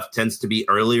informational stuff tends to be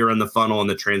earlier in the funnel and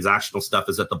the transactional stuff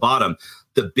is at the bottom.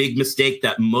 The big mistake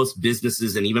that most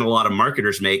businesses and even a lot of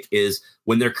marketers make is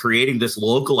when they're creating this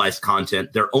localized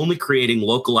content, they're only creating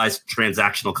localized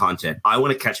transactional content. I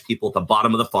want to catch people at the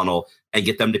bottom of the funnel and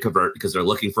get them to convert because they're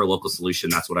looking for a local solution.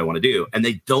 That's what I want to do. And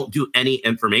they don't do any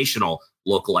informational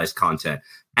localized content.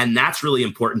 And that's really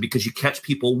important because you catch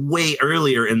people way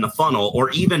earlier in the funnel or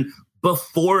even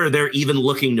before they're even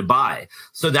looking to buy.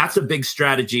 So that's a big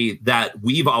strategy that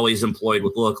we've always employed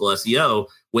with local SEO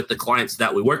with the clients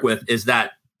that we work with is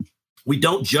that we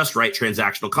don't just write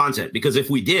transactional content, because if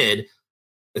we did,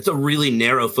 it's a really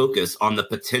narrow focus on the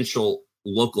potential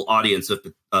local audience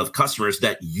of customers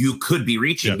that you could be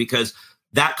reaching, because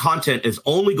that content is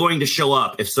only going to show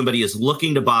up if somebody is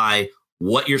looking to buy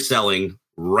what you're selling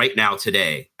right now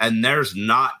today. And there's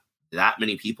not that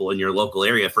many people in your local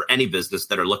area for any business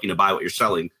that are looking to buy what you're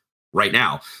selling right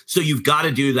now. So you've got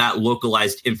to do that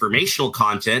localized informational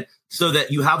content so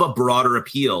that you have a broader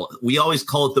appeal. We always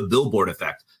call it the billboard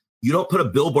effect. You don't put a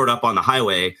billboard up on the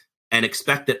highway and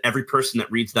expect that every person that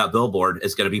reads that billboard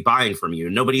is going to be buying from you.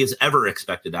 Nobody has ever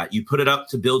expected that. You put it up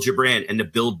to build your brand and to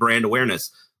build brand awareness.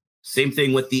 Same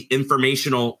thing with the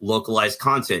informational localized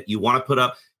content. You want to put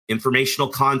up informational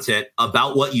content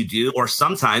about what you do, or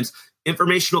sometimes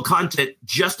informational content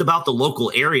just about the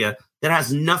local area that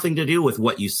has nothing to do with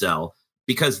what you sell,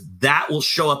 because that will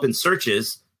show up in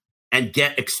searches and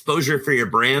get exposure for your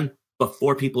brand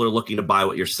before people are looking to buy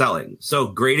what you're selling. So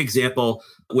great example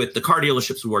with the car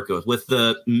dealerships we work with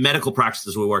the medical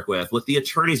practices we work with the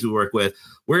attorneys we work with.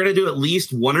 We're going to do at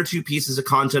least 1 or 2 pieces of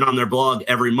content on their blog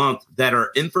every month that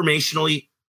are informationally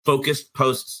focused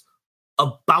posts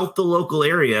about the local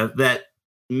area that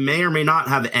may or may not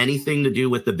have anything to do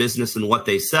with the business and what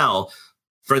they sell.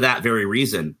 For that very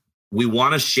reason, we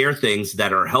want to share things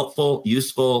that are helpful,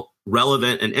 useful,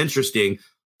 relevant, and interesting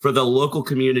for the local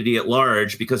community at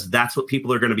large, because that's what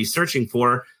people are going to be searching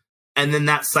for. And then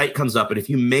that site comes up. And if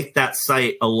you make that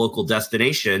site a local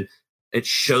destination, it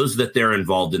shows that they're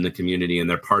involved in the community and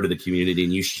they're part of the community,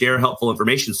 and you share helpful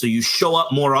information. So you show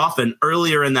up more often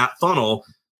earlier in that funnel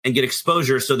and get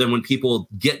exposure. So then when people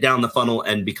get down the funnel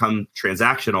and become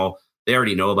transactional, they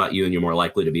already know about you and you're more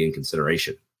likely to be in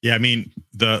consideration. Yeah, I mean,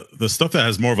 the stuff that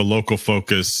has more of a local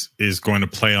focus is going to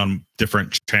play on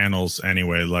different channels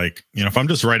anyway. Like, you know, if I'm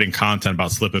just writing content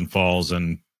about slip and falls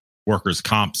and workers'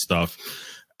 comp stuff,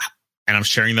 and I'm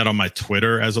sharing that on my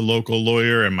Twitter as a local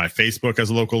lawyer and my Facebook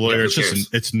as a local lawyer,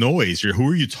 it's noise. Who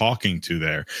are you talking to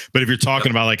there? But if you're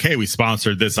talking about like, hey, we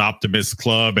sponsored this Optimist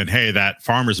Club, and hey, that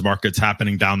farmers market's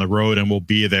happening down the road and we'll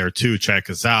be there too. Check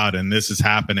us out. And this is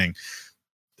happening.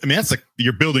 I mean, that's like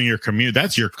you're building your community.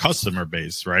 That's your customer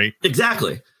base, right?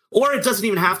 Exactly. Or it doesn't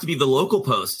even have to be the local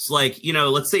posts. Like, you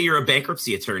know, let's say you're a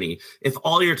bankruptcy attorney. If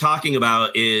all you're talking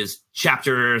about is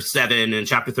chapter 7 and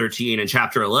chapter 13 and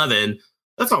chapter 11,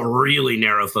 that's a really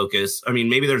narrow focus. I mean,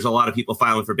 maybe there's a lot of people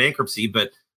filing for bankruptcy, but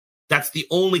that's the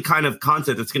only kind of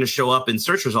content that's going to show up in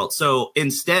search results. So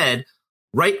instead,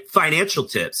 write financial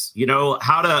tips, you know,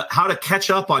 how to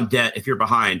catch up on debt if you're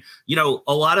behind. You know,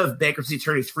 a lot of bankruptcy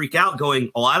attorneys freak out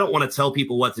going, oh, I don't want to tell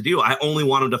people what to do. I only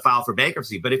want them to file for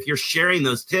bankruptcy. But if you're sharing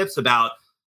those tips about,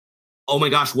 oh my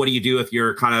gosh, what do you do if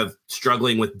you're kind of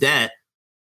struggling with debt?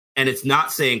 And it's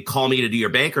not saying, call me to do your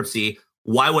bankruptcy.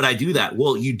 Why would I do that?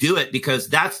 Well, you do it because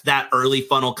that's that early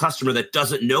funnel customer that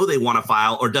doesn't know they want to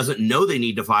file or doesn't know they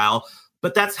need to file.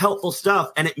 But that's helpful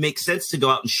stuff. And it makes sense to go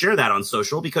out and share that on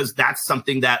social because that's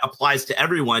something that applies to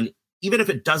everyone, even if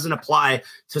it doesn't apply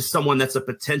to someone that's a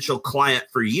potential client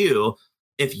for you.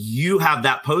 If you have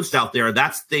that post out there,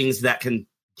 that's things that can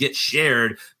get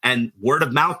shared and word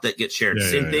of mouth that get shared.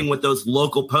 Same thing with those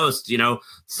local posts. You know,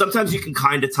 sometimes you can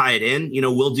kind of tie it in. You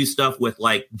know, we'll do stuff with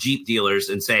like Jeep dealers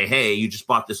and say, hey, you just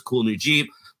bought this cool new Jeep.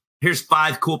 Here's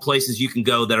 5 cool places you can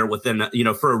go that are within, you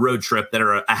know, for a road trip that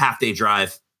are a half-day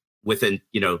drive within,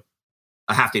 you know,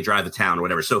 a half-day drive of town or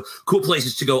whatever. So cool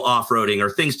places to go off-roading or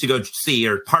things to go see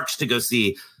or parks to go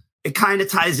see. It kind of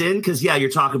ties in because, yeah,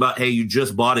 you're talking about, hey, you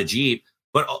just bought a Jeep.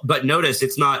 But notice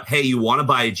it's not, hey, you want to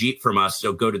buy a Jeep from us,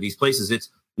 so go to these places. It's,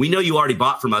 we know you already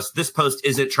bought from us. This post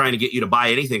isn't trying to get you to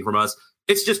buy anything from us.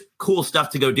 It's just cool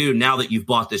stuff to go do now that you've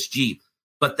bought this Jeep.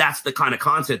 but that's the kind of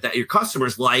content that your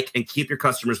customers like and keep your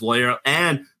customers loyal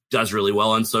and does really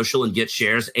well on social and gets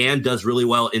shares and does really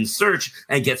well in search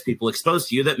and gets people exposed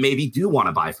to you that maybe do want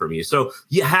to buy from you. So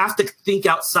you have to think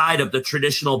outside of the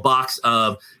traditional box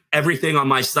of everything on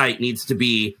my site needs to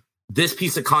be this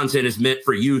piece of content is meant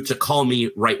for you to call me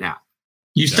right now.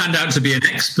 You stand out to be an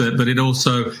expert, but it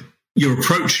also, you're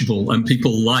approachable and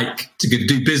people like to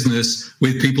do business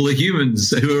with people who are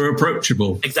humans who are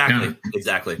approachable. Exactly.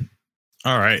 Exactly.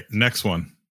 All right. Next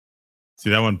one. See,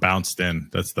 that one bounced in.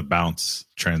 That's the bounce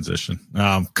transition.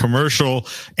 Commercial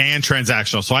and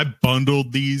transactional. So I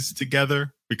bundled these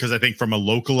together because I think from a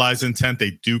localized intent,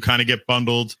 they do kind of get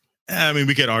bundled. I mean,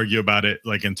 we could argue about it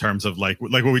like in terms of like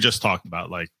what we just talked about,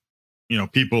 like, you know,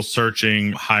 people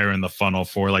searching higher in the funnel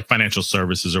for like financial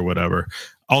services or whatever.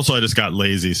 Also, I just got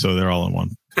lazy, so they're all in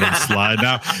one slide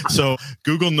now. So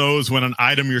Google knows when an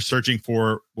item you're searching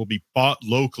for will be bought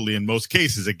locally in most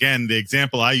cases. Again, the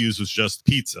example I used was just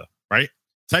pizza, right?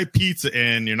 Type pizza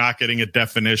in, you're not getting a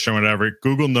definition or whatever.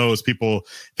 Google knows people,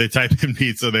 they type in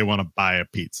pizza, they want to buy a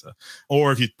pizza.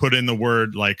 Or if you put in the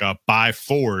word like buy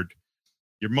Ford,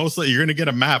 you're going to get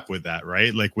a map with that,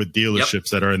 right? Like with dealerships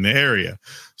that are in the area.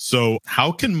 So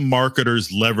how can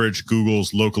marketers leverage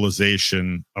Google's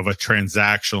localization of a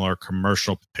transactional or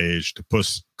commercial page to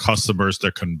push customers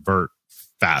to convert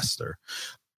faster?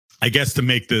 I guess to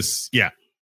make this,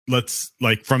 let's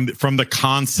like from the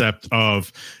concept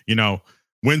of, you know,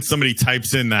 when somebody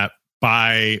types in that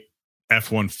buy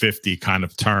F-150 kind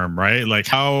of term, right? Like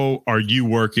how are you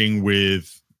working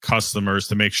with customers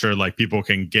to make sure like people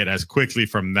can get as quickly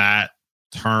from that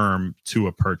term to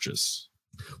a purchase?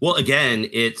 Well, again,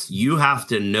 it's you have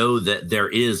to know that there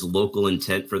is local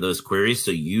intent for those queries.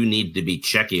 So you need to be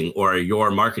checking, or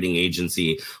your marketing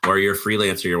agency or your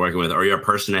freelancer you're working with or your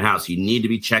person in house, you need to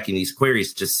be checking these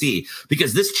queries to see,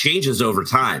 because this changes over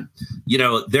time. You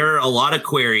know, there are a lot of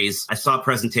queries. I saw a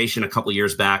presentation a couple of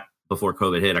years back before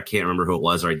COVID hit. I can't remember who it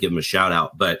was, or I'd give them a shout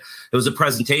out, but it was a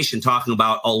presentation talking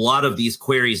about a lot of these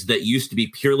queries that used to be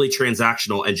purely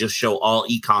transactional and just show all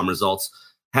e-com results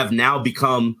have now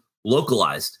become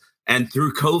localized. And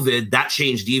through COVID, that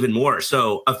changed even more.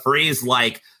 So a phrase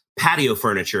like patio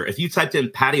furniture, if you typed in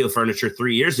patio furniture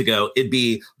 3 years ago, it'd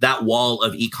be that wall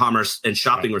of e-commerce and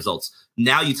shopping results.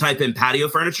 Now you type in patio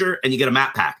furniture and you get a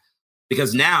map pack,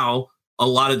 because now a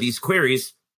lot of these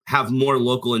queries have more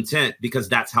local intent because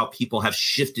that's how people have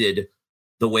shifted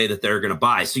the way that they're going to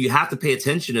buy. So you have to pay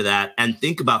attention to that and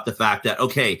think about the fact that,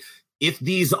 okay, if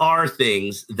these are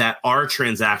things that are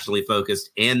transactionally focused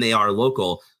and they are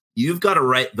local, you've got to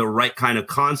write the right kind of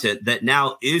content that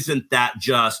now isn't that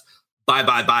just buy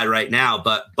right now,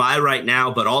 but buy right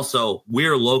now, but also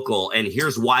we're local and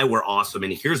here's why we're awesome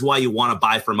and here's why you want to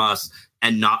buy from us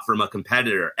and not from a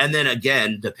competitor. And then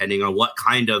again, depending on what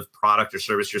kind of product or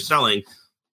service you're selling,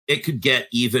 it could get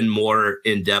even more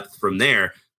in depth from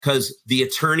there, because the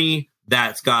attorney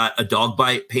that's got a dog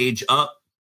bite page up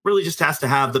really just has to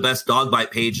have the best dog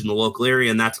bite page in the local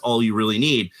area. And that's all you really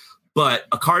need. But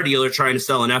a car dealer trying to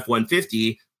sell an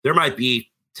F-150, there might be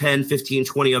 10, 15,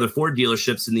 20 other Ford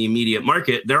dealerships in the immediate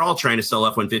market. They're all trying to sell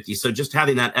F-150. So just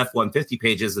having that F-150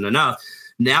 page isn't enough.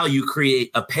 Now you create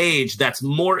a page that's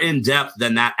more in depth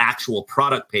than that actual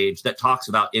product page that talks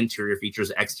about interior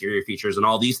features, exterior features, and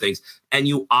all these things. And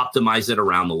you optimize it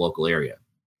around the local area.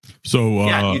 So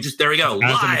there we go.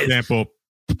 As an example,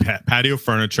 patio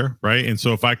furniture, right? And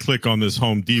so if I click on this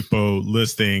Home Depot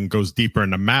listing, goes deeper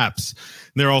into maps,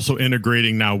 they're also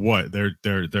integrating now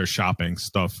their shopping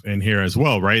stuff in here as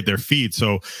well, right? Their feed.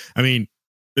 So, I mean,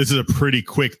 this is a pretty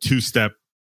quick 2-step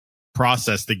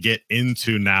process to get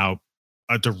into now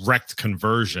a direct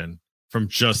conversion from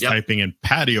just typing in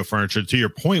patio furniture. To your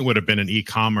point, would have been an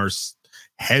e-commerce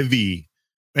heavy,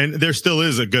 and there still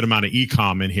is a good amount of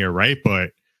e-com in here, right?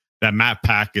 But that map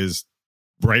pack is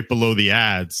right below the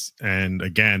ads. And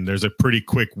again, there's a pretty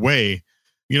quick way,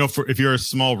 you know, for if you're a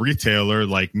small retailer,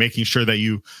 like making sure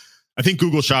that I think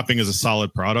Google Shopping is a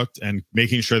solid product, and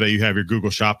making sure that you have your Google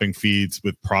Shopping feeds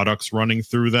with products running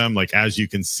through them. Like, as you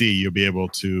can see, you'll be able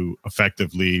to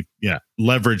effectively,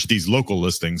 leverage these local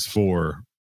listings for.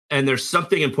 And there's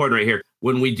something important right here.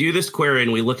 When we do this query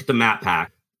and we look at the map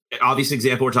pack, obvious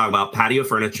example we're talking about, patio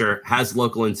furniture has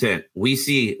local intent. We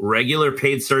see regular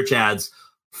paid search ads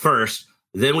first,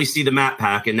 then we see the map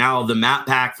pack. And now the map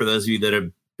pack, for those of you that have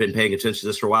been paying attention to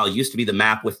this for a while, used to be the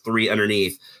map with 3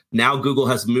 underneath. Now Google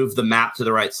has moved the map to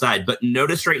the right side. But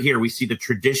notice right here, we see the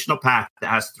traditional pack that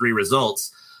has 3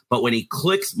 results. But when he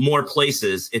clicks more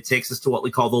places, it takes us to what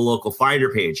we call the local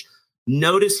finder page.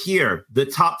 Notice here, the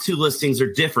top 2 listings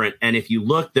are different. And if you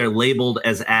look, they're labeled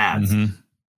as ads. Mm-hmm.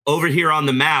 over here on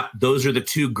the map, those are the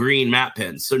 2 green map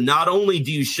pins. So not only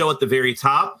do you show at the very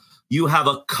top, you have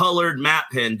a colored map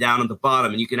pin down at the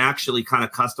bottom, and you can actually kind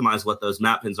of customize what those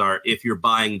map pins are if you're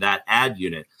buying that ad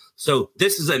unit. So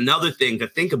this is another thing to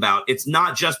think about. It's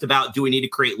not just about, do we need to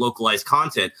create localized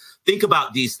content? Think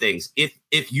about these things.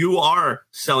 If you are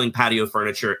selling patio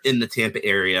furniture in the Tampa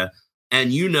area,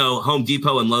 and you know Home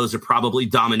Depot and Lowe's are probably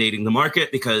dominating the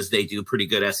market because they do pretty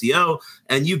good SEO,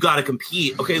 and you've got to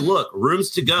compete. Okay, look, Rooms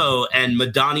to Go and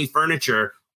Madani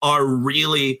Furniture are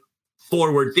really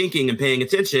forward thinking and paying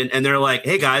attention. And they're like,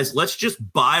 hey guys, let's just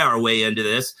buy our way into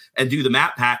this and do the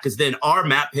map pack, because then our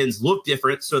map pins look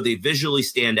different, so they visually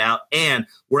stand out, and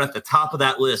we're at the top of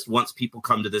that list once people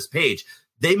come to this page.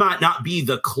 They might not be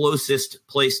the closest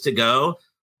place to go,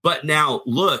 but now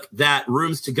look, that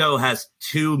Rooms to Go has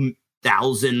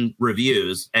 2,000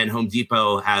 reviews, and Home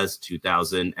Depot has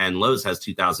 2,000, and Lowe's has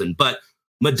 2,000. But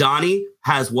Madani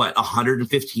has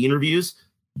 115 reviews.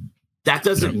 That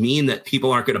doesn't mean that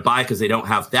people aren't going to buy because they don't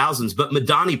have thousands. But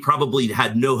Madani probably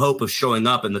had no hope of showing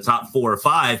up in the top 4 or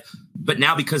 5. But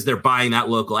now, because they're buying that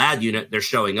local ad unit, they're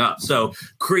showing up. So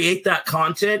create that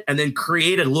content and then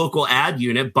create a local ad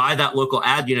unit, buy that local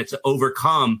ad unit to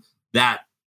overcome that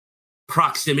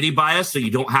proximity bias, so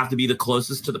you don't have to be the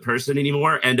closest to the person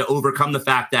anymore, and to overcome the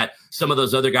fact that some of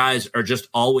those other guys are just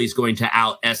always going to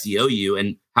out SEO you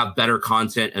and have better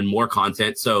content and more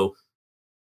content. So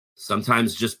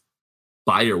sometimes just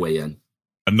buy your way in.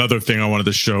 Another thing I wanted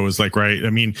to show is right.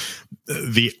 I mean,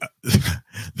 the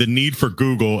need for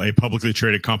Google, a publicly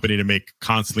traded company, to make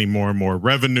constantly more and more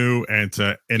revenue and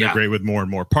to integrate with more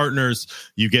and more partners.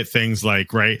 You get things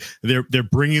like, they're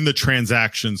bringing the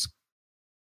transactions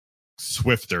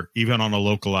swifter, even on a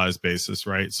localized basis,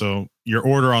 right? So your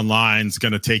order online is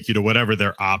going to take you to whatever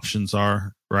their options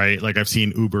are, right? Like I've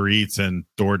seen Uber Eats and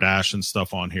DoorDash and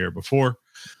stuff on here before.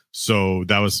 So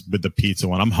that was with the pizza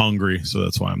one. I'm hungry, so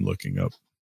that's why I'm looking up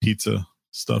pizza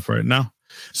stuff right now.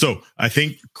 So I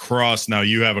think, Cross, now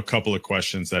you have a couple of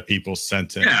questions that people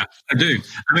sent in. Yeah, I do.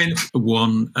 I mean,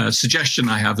 one suggestion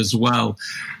I have as well,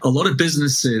 a lot of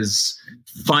businesses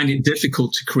find it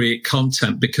difficult to create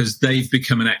content because they've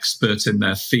become an expert in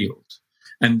their field.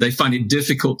 And they find it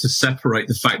difficult to separate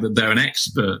the fact that they're an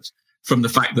expert from the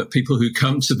fact that people who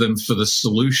come to them for the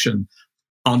solution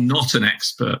are not an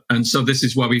expert. And so this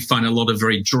is why we find a lot of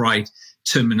very dry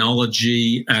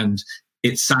terminology, and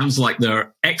it sounds like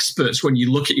they're experts when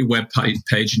you look at your web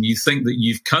page and you think that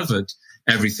you've covered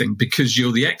everything because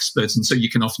you're the expert. And so you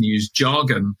can often use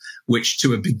jargon, which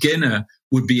to a beginner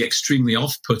would be extremely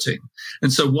off-putting.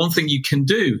 And so one thing you can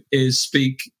do is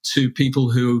speak to people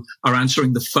who are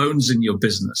answering the phones in your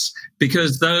business,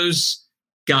 because those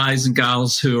guys and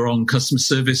gals who are on customer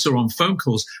service or on phone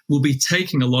calls will be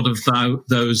taking a lot of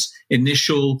those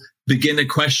initial beginner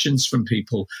questions from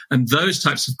people. And those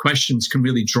types of questions can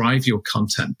really drive your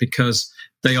content because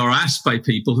they are asked by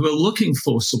people who are looking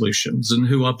for solutions and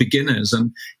who are beginners.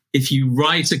 And if you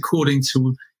write according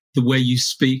to the way you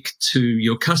speak to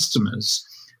your customers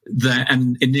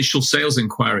and initial sales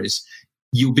inquiries,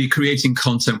 you'll be creating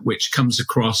content which comes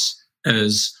across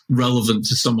as relevant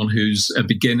to someone who's a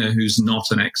beginner, who's not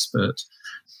an expert.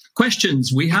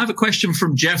 Questions. We have a question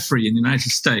from Jeffrey in the United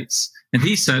States. And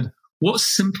he said, what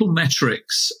simple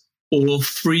metrics or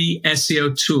free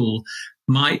SEO tool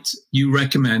might you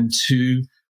recommend to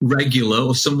regular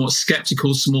or somewhat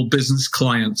skeptical small business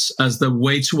clients as the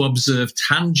way to observe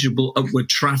tangible upward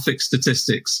traffic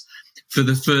statistics for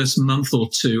the first month or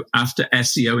two after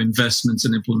SEO investment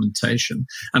and implementation?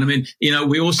 And I mean,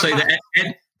 we all say that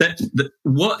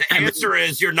what the answer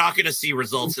is you're not going to see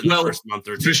results in the first month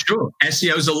or two. For sure.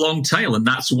 SEO is a long tail, and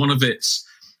that's one of its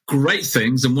great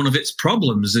things. And one of its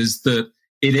problems is that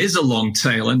it is a long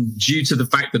tail. And due to the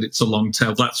fact that it's a long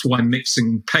tail, that's why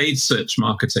mixing paid search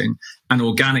marketing and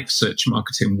organic search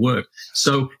marketing work.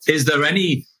 So is there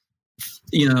any,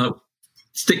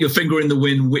 stick your finger in the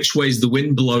wind, which way is the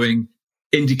wind blowing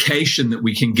indication that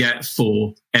we can get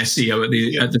for SEO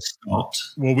at the start?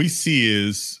 What we see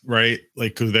is,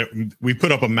 we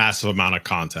put up a massive amount of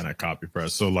content at CopyPress.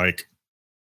 So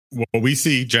what we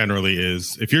see generally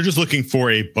is, if you're just looking for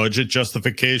a budget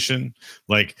justification,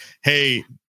 hey,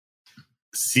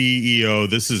 CEO,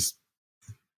 this is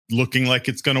looking like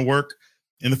it's going to work.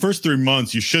 In the first 3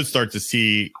 months, you should start to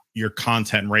see your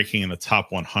content ranking in the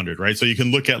top 100, right? So you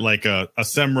can look at a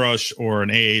SEMrush or an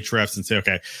Ahrefs and say,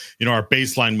 okay, our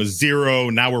baseline was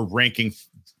 0. Now we're ranking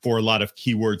for a lot of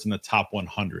keywords in the top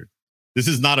 100. This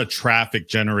is not a traffic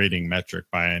generating metric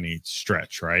by any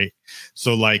stretch, right?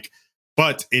 So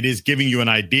but it is giving you an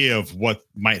idea of what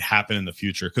might happen in the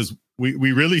future, because we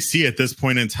really see at this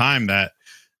point in time that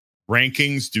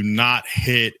rankings do not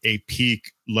hit a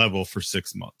peak level for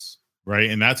 6 months, right?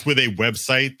 And that's with a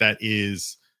website that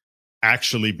is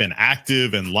actually been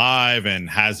active and live and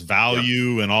has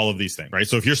value and all of these things, right?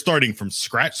 So if you're starting from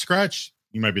scratch,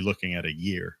 you might be looking at a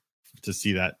year to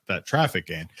see that traffic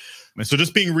gain. And so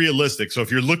just being realistic. So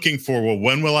if you're looking for, well,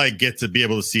 when will I get to be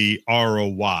able to see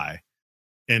ROI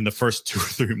in the first 2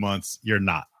 or 3 months? You're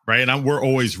not, right? And we're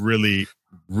always really,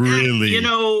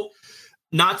 not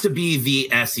to be the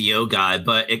SEO guy,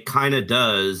 but it kind of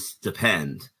does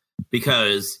depend.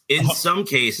 Because in some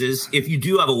cases, if you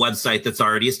do have a website that's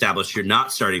already established, you're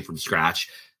not starting from scratch,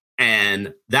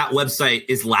 and that website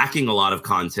is lacking a lot of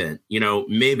content.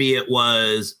 Maybe it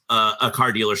was a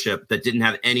car dealership that didn't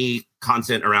have any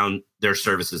content around their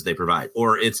services they provide,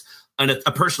 or it's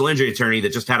a personal injury attorney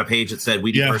that just had a page that said,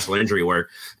 we do personal injury work.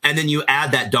 And then you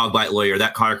add that dog bite lawyer,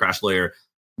 that car crash lawyer.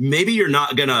 Maybe you're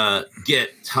not going to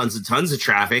get tons and tons of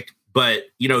traffic, but,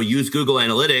 use Google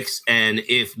Analytics. And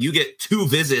if you get 2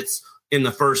 visits in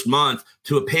the first month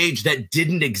to a page that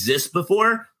didn't exist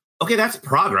before, okay, that's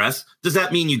progress. Does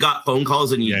that mean you got phone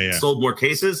calls and you sold more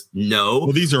cases? No.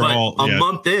 Well, these are all a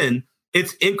month in.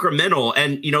 It's incremental.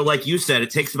 And, like you said, it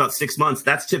takes about 6 months.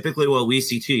 That's typically what we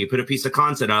see too. You put a piece of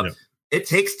content up. Yep. It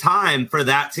takes time for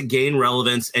that to gain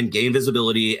relevance and gain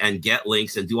visibility and get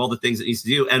links and do all the things it needs to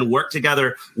do and work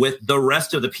together with the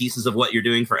rest of the pieces of what you're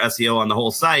doing for SEO on the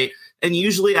whole site. And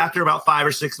usually after about 5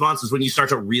 or 6 months is when you start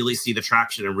to really see the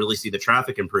traction and really see the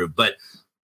traffic improve. But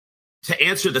to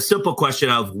answer the simple question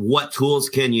of what tools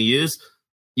can you use?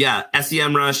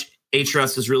 SEMrush,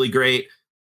 Ahrefs is really great.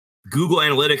 Google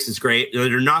Analytics is great.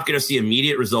 You're not going to see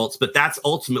immediate results, but that's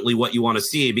ultimately what you want to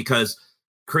see, because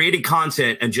creating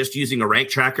content and just using a rank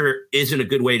tracker isn't a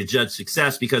good way to judge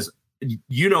success, because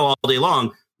all day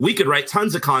long, we could write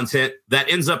tons of content that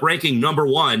ends up ranking number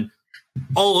 1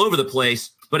 all over the place.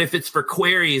 But if it's for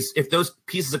queries, if those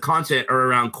pieces of content are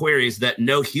around queries that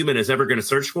no human is ever going to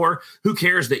search for, who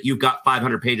cares that you've got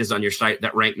 500 pages on your site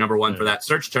that rank number 1 for that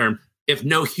search term? If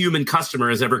no human customer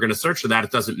is ever going to search for that,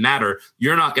 it doesn't matter.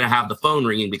 You're not going to have the phone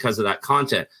ringing because of that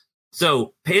content.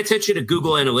 So pay attention to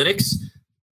Google Analytics.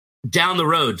 Down the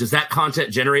road, does that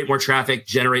content generate more traffic,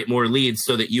 generate more leads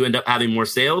so that you end up having more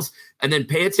sales? And then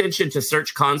pay attention to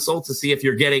Search Console to see if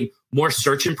you're getting more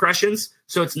search impressions.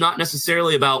 So it's not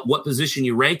necessarily about what position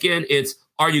you rank in. It's,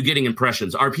 are you getting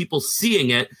impressions? Are people seeing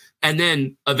it? And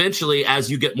then eventually, as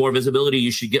you get more visibility,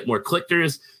 you should get more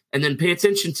click-throughs. And then pay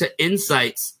attention to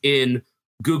insights in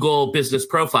Google Business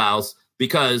Profiles,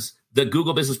 because the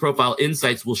Google Business Profile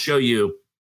insights will show you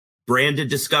branded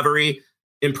discovery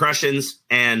impressions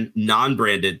and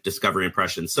non-branded discovery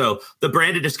impressions. So the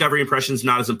branded discovery impressions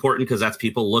not as important, because that's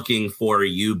people looking for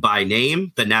you by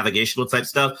name, the navigational type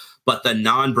stuff. But the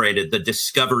non-branded, the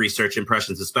discovery search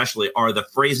impressions especially, are the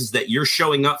phrases that you're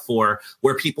showing up for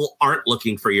where people aren't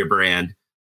looking for your brand.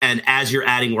 And as you're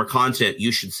adding more content,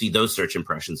 you should see those search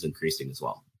impressions increasing as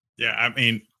well. Yeah, I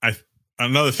mean,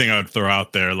 another thing I would throw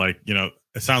out there, it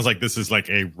sounds like this is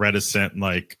like a reticent,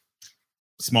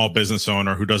 small business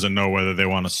owner who doesn't know whether they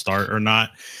want to start or not.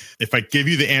 If I give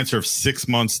you the answer of 6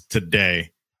 months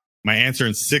today, my answer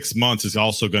in 6 months is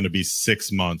also going to be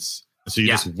 6 months. So you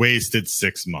just wasted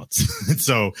 6 months.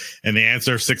 And the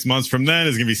answer of 6 months from then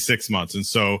is going to be 6 months. And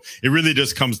so it really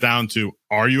just comes down to,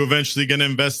 are you eventually going to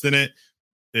invest in it?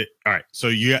 All right. So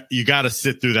you got to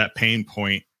sit through that pain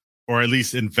point, or at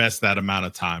least invest that amount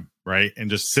of time. Right. And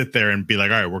just sit there and be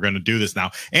like, all right, we're going to do this now,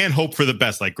 and hope for the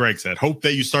best. Like Greg said, hope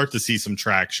that you start to see some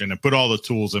traction and put all the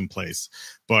tools in place.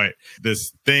 But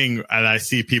this thing that I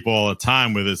see people all the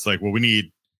time with, it's like,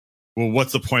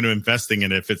 what's the point of investing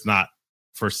in it if it's not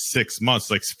for 6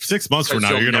 months? Like 6 months from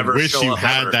now, you're going to wish you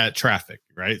had that traffic.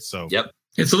 Right. So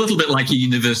it's a little bit like a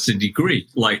university degree.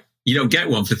 Like, you don't get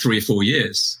one for 3 or 4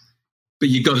 years, but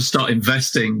you've got to start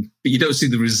investing, but you don't see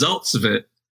the results of it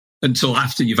until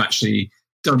after you've actually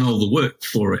done all the work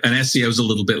for it. And SEO is a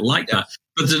little bit like that.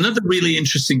 But there's another really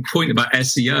interesting point about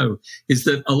SEO is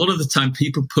that a lot of the time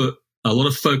people put a lot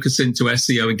of focus into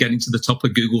SEO and getting to the top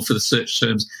of Google for the search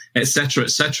terms, et cetera,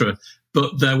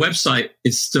 but their website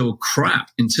is still crap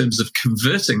in terms of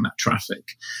converting that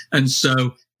traffic. And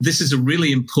so this is a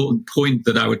really important point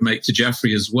that I would make to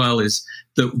Jeffrey as well, is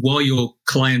that while your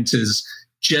client is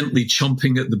gently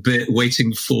chomping at the bit,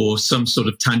 waiting for some sort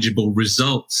of tangible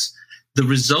results, the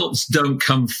results don't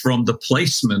come from the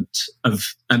placement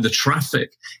and the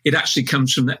traffic. It actually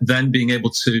comes from then being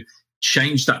able to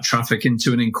change that traffic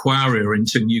into an inquiry or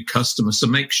into a new customer. So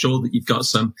make sure that you've got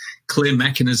some clear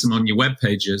mechanism on your web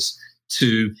pages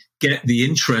to get the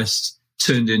interest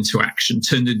turned into action,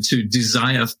 turned into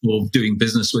desire for doing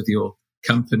business with your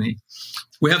company.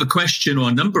 We have a question, or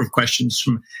a number of questions,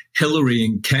 from Hillary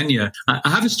in Kenya. I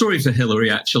have a story for Hillary,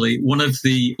 actually. One of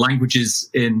the languages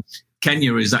in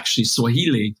Kenya is actually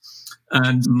Swahili.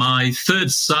 And my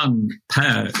third son,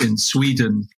 Per, in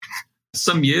Sweden,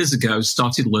 some years ago,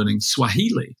 started learning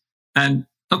Swahili. And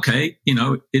okay,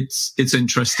 it's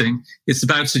interesting. It's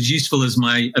about as useful as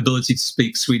my ability to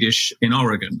speak Swedish in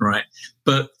Oregon, right?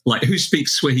 But like, who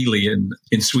speaks Swahili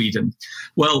in Sweden?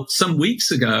 Well, some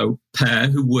weeks ago, Per,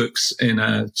 who works in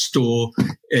a store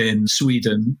in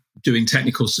Sweden doing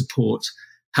technical support,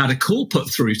 had a call put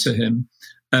through to him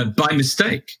by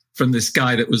mistake from this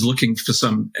guy that was looking for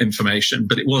some information,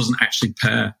 but it wasn't actually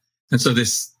Per. And so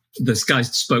this guy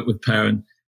spoke with Per, and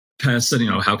Per said,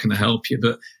 how can I help you?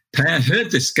 But Per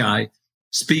heard this guy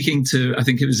speaking to, I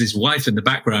think it was his wife in the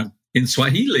background, in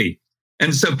Swahili.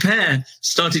 And so Per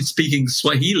started speaking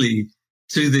Swahili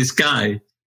to this guy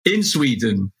in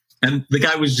Sweden, and the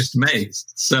guy was just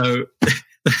amazed. So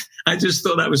I just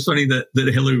thought that was funny that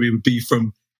Hillary would be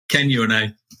from Kenya, and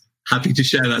I'm happy to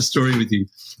share that story with you.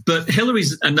 But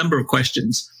Hillary's a number of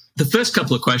questions. The first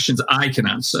couple of questions I can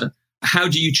answer. How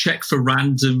do you check for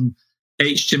random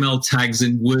HTML tags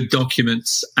in Word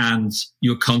documents and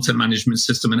your content management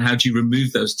system, and how do you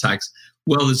remove those tags?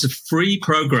 Well, there's a free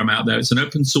program out there. It's an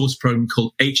open source program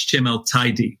called HTML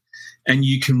Tidy, and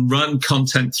you can run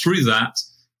content through that,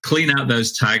 clean out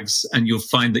those tags, and you'll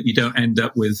find that you don't end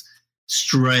up with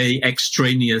stray,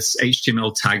 extraneous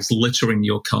HTML tags littering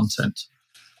your content.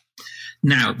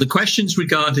 Now, the questions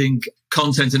regarding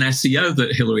content and SEO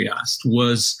that Hillary asked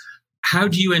was, how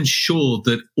do you ensure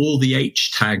that all the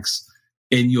H tags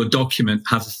in your document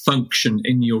have a function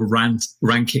in your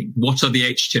ranking? What are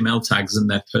the HTML tags and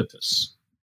their purpose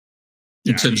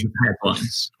in terms of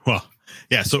headlines? Well,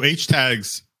 yeah. So H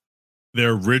tags,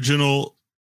 their original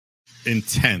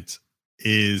intent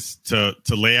is to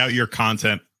lay out your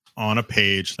content on a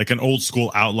page, like an old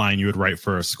school outline you would write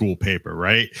for a school paper,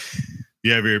 right?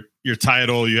 You have your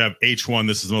title, you have H1,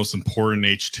 this is the most important,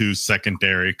 H2,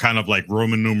 secondary, kind of like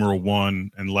Roman numeral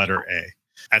 1 and letter A.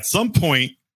 At some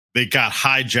point, they got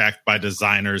hijacked by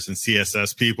designers and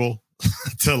CSS people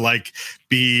to like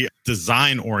be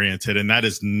design oriented. And that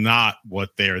is not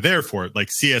what they are there for. Like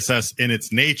CSS in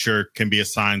its nature can be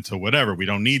assigned to whatever. We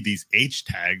don't need these H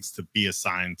tags to be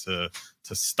assigned to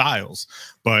styles.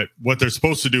 But what they're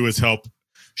supposed to do is help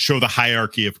show the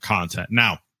hierarchy of content.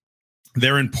 Now,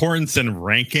 their importance in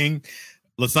ranking,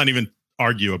 let's not even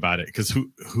argue about it, because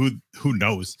who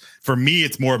knows? For me,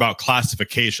 it's more about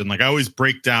classification. Like I always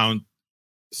break down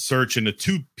search into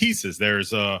two pieces.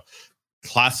 There's a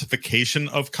classification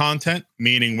of content,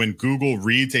 meaning when Google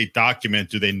reads a document,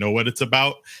 do they know what it's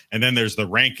about? And then there's the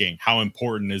ranking. How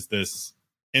important is this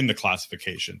in the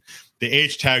classification? The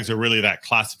H tags are really that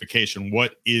classification.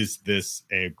 What is this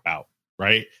about,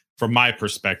 right? From my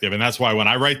perspective. And that's why when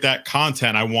I write that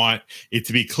content, I want it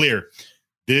to be clear.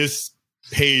 This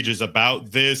page is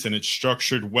about this and it's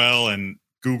structured well, and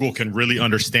Google can really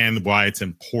understand why it's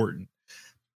important.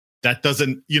 That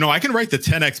doesn't, I can write the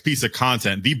 10x piece of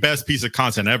content, the best piece of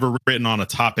content ever written on a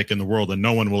topic in the world, and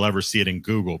no one will ever see it in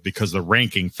Google because the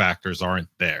ranking factors aren't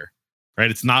there,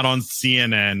 right? It's not on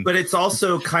CNN. But it's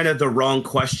also kind of the wrong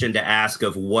question to ask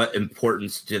of what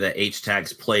importance do the H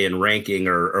tags play in ranking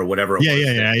or whatever.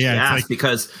 Yeah. Like,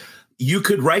 because you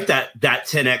could write that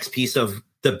 10x piece of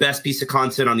the best piece of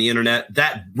content on the internet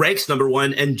that ranks number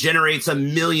one and generates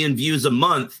 1 million views a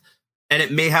month. And it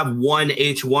may have one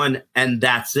H1 and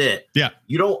that's it. Yeah.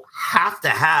 You don't have to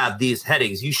have these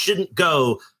headings. You shouldn't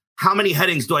go, how many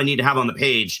headings do I need to have on the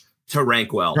page to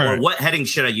rank well? Right. Or what headings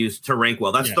should I use to rank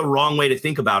well? That's the wrong way to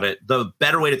think about it. The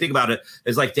better way to think about it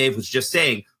is, like Dave was just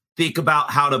saying, think about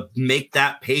how to make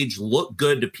that page look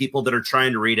good to people that are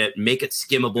trying to read it, make it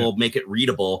skimmable, make it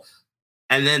readable,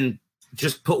 and then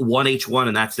just put one H1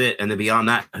 and that's it. And then beyond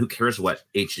that, who cares what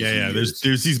H is? Yeah.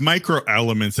 There's these micro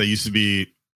elements that used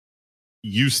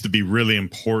to be really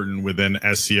important within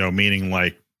SEO, meaning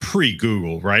like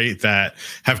pre-Google, right? That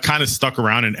have kind of stuck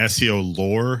around in SEO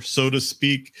lore, so to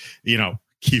speak,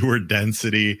 keyword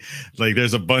density. Like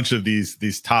there's a bunch of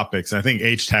these topics. I think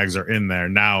H tags are in there.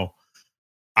 Now,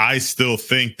 I still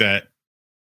think that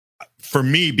for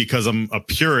me, because I'm a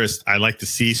purist, I like to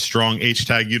see strong H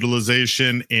tag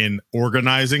utilization in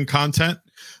organizing content.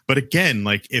 But again,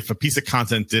 like if a piece of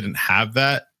content didn't have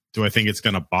that, do I think it's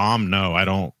going to bomb? No, I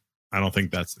don't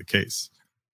think that's the case.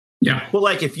 Yeah. Well,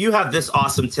 like if you have this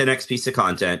awesome 10x piece of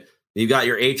content, you've got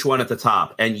your H1 at the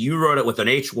top, and you wrote it with an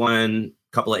H1,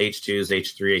 couple of H2s,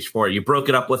 H3, H4. You broke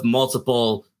it up with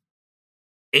multiple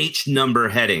H number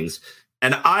headings.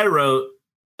 And I wrote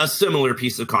a similar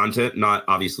piece of content, not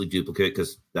obviously duplicate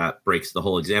because that breaks the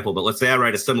whole example, but let's say I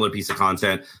write a similar piece of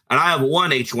content and I have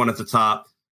one H1 at the top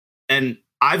and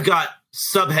I've got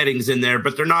subheadings in there,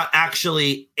 but they're not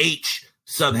actually H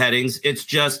subheadings. It's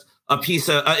just a piece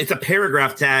of, it's a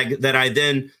paragraph tag that I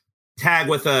then tag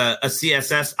with a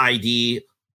CSS ID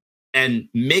and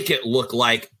make it look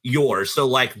like yours. So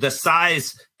like the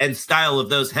size and style of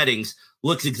those headings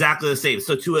looks exactly the same.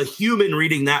 So to a human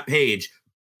reading that page,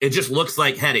 it just looks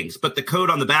like headings, but the code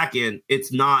on the back end,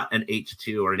 it's not an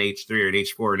H2 or an H3 or an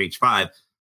H4 or an H5.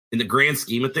 In the grand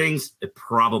scheme of things, it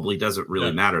probably doesn't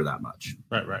really matter that much.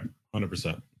 Right.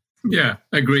 100%. Yeah,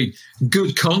 agree.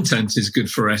 Good content is good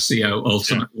for SEO,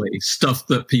 ultimately. Stuff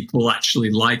that people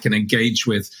actually like and engage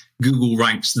with. Google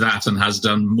ranks that and has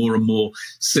done more and more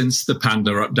since the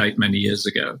Panda update many years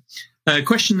ago. A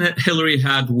question that Hillary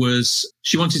had was,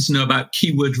 she wanted to know about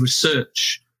keyword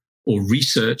research or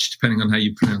research, depending on how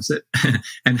you pronounce it,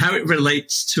 and how it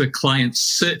relates to a client's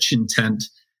search intent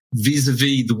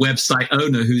vis-a-vis the website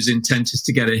owner whose intent is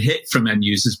to get a hit from end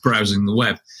users browsing the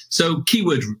web. So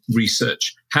keyword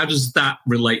research, how does that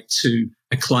relate to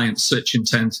a client's search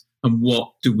intent, and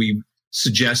what do we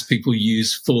suggest people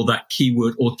use for that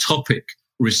keyword or topic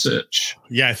research?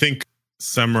 Yeah, I think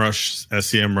SEMrush,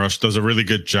 SEMrush does a really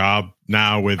good job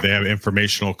now with, they have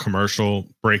informational commercial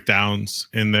breakdowns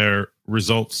in their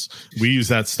results. We use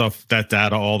that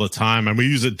data all the time, and we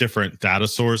use a different data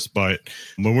source. But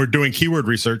when we're doing keyword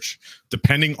research,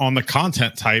 depending on the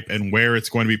content type and where it's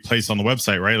going to be placed on the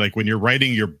website, right? Like when you're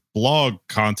writing your blog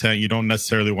content, you don't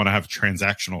necessarily want to have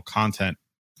transactional content.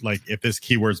 Like if this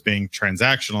keyword's being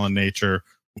transactional in nature,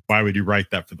 why would you write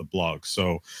that for the blog?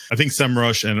 So I think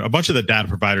SEMrush and a bunch of the data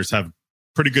providers have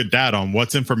pretty good data on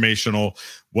what's informational,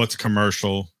 what's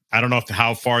commercial. I don't know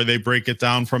how far they break it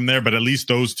down from there, but at least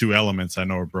those two elements I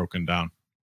know are broken down.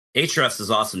 Ahrefs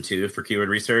is awesome too for keyword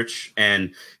research.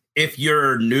 And if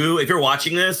you're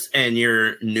watching this and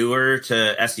you're newer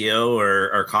to SEO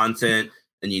or content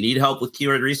and you need help with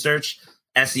keyword research,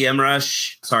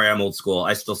 SEMrush, sorry, I'm old school.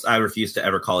 I refuse to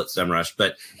ever call it SEMrush,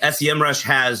 but SEMrush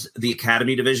has the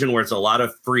Academy division where it's a lot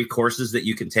of free courses that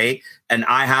you can take. And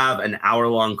I have an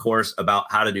hour-long course about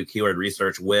how to do keyword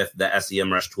research with the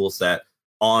SEMrush tool set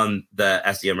on the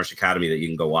SEMrush Academy that you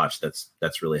can go watch. That's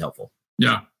really helpful.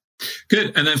 Yeah,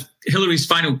 good. And then Hillary's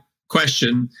final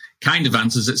question kind of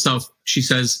answers itself. She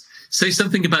says, say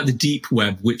something about the deep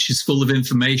web, which is full of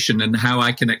information, and how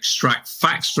I can extract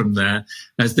facts from there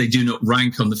as they do not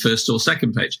rank on the first or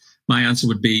second page. My answer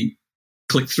would be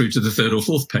click through to the third or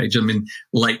fourth page. I mean,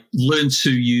 like, learn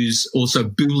to use also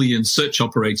Boolean search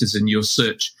operators in your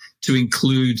search to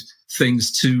include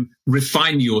things to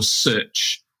refine your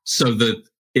search so that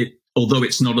although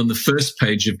it's not on the first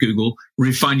page of Google,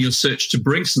 refine your search to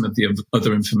bring some of the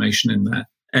other information in there.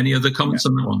 Any other comments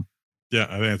on that one? Yeah,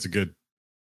 I think that's a good.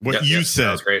 What you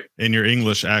said in your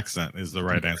English accent is the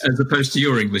right answer. As opposed to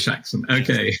your English accent.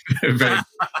 Okay.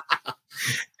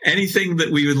 Anything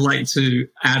that we would like to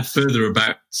add further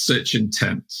about search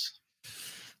intent?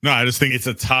 No, I just think it's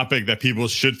a topic that people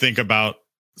should think about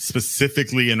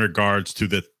specifically in regards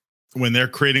to when they're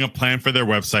creating a plan for their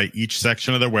website, each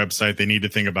section of their website, they need to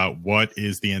think about what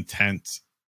is the intent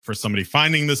for somebody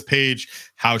finding this page.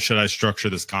 How should I structure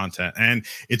this content? And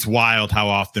it's wild how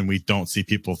often we don't see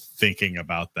people thinking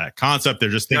about that concept. They're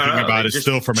just thinking about it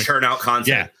still from a churn out content.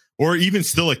 Yeah. Or even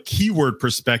still a keyword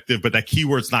perspective, but that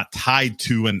keyword's not tied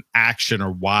to an action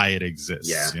or why it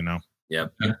exists, you know? Yeah.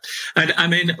 And I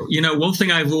mean, one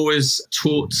thing I've always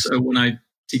taught when I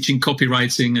teaching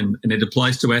copywriting, and it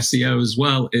applies to SEO as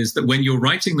well, is that when you're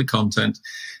writing the content,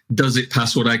 does it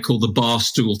pass what I call the bar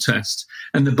stool test?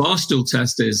 And the bar stool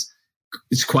test it's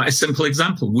quite a simple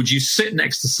example. Would you sit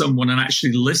next to someone and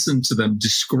actually listen to them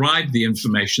describe the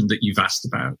information that you've asked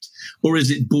about? Or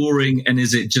is it boring, and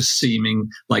is it just seeming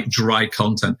like dry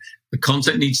content? The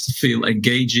content needs to feel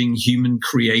engaging, human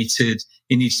created.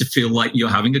 It needs to feel like you're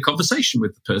having a conversation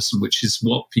with the person, which is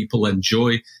what people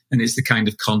enjoy. And it's the kind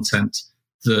of content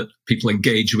that people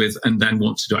engage with and then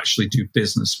want to actually do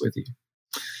business with you.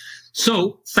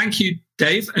 So thank you,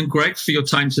 Dave and Greg, for your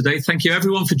time today. Thank you,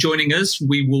 everyone, for joining us.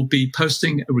 We will be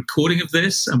posting a recording of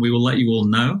this, and we will let you all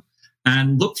know.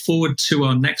 And look forward to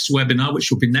our next webinar, which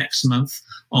will be next month,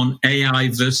 on AI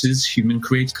versus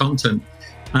human-created content.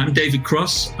 I'm David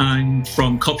Cross. I'm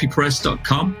from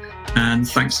copypress.com. And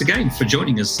thanks again for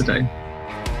joining us today.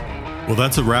 Well,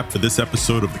 that's a wrap for this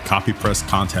episode of the CopyPress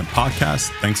Content Podcast.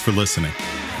 Thanks for listening.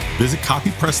 Visit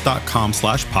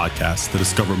copypress.com/podcast to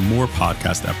discover more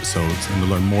podcast episodes and to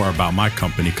learn more about my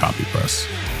company, CopyPress.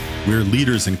 We're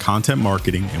leaders in content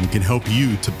marketing, and we can help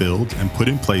you to build and put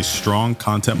in place strong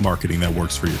content marketing that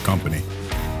works for your company.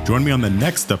 Join me on the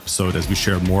next episode as we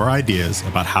share more ideas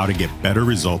about how to get better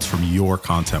results from your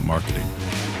content marketing.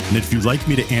 And if you'd like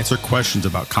me to answer questions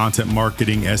about content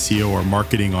marketing, SEO, or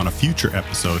marketing on a future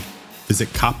episode, visit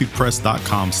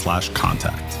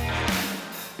copypress.com/contact.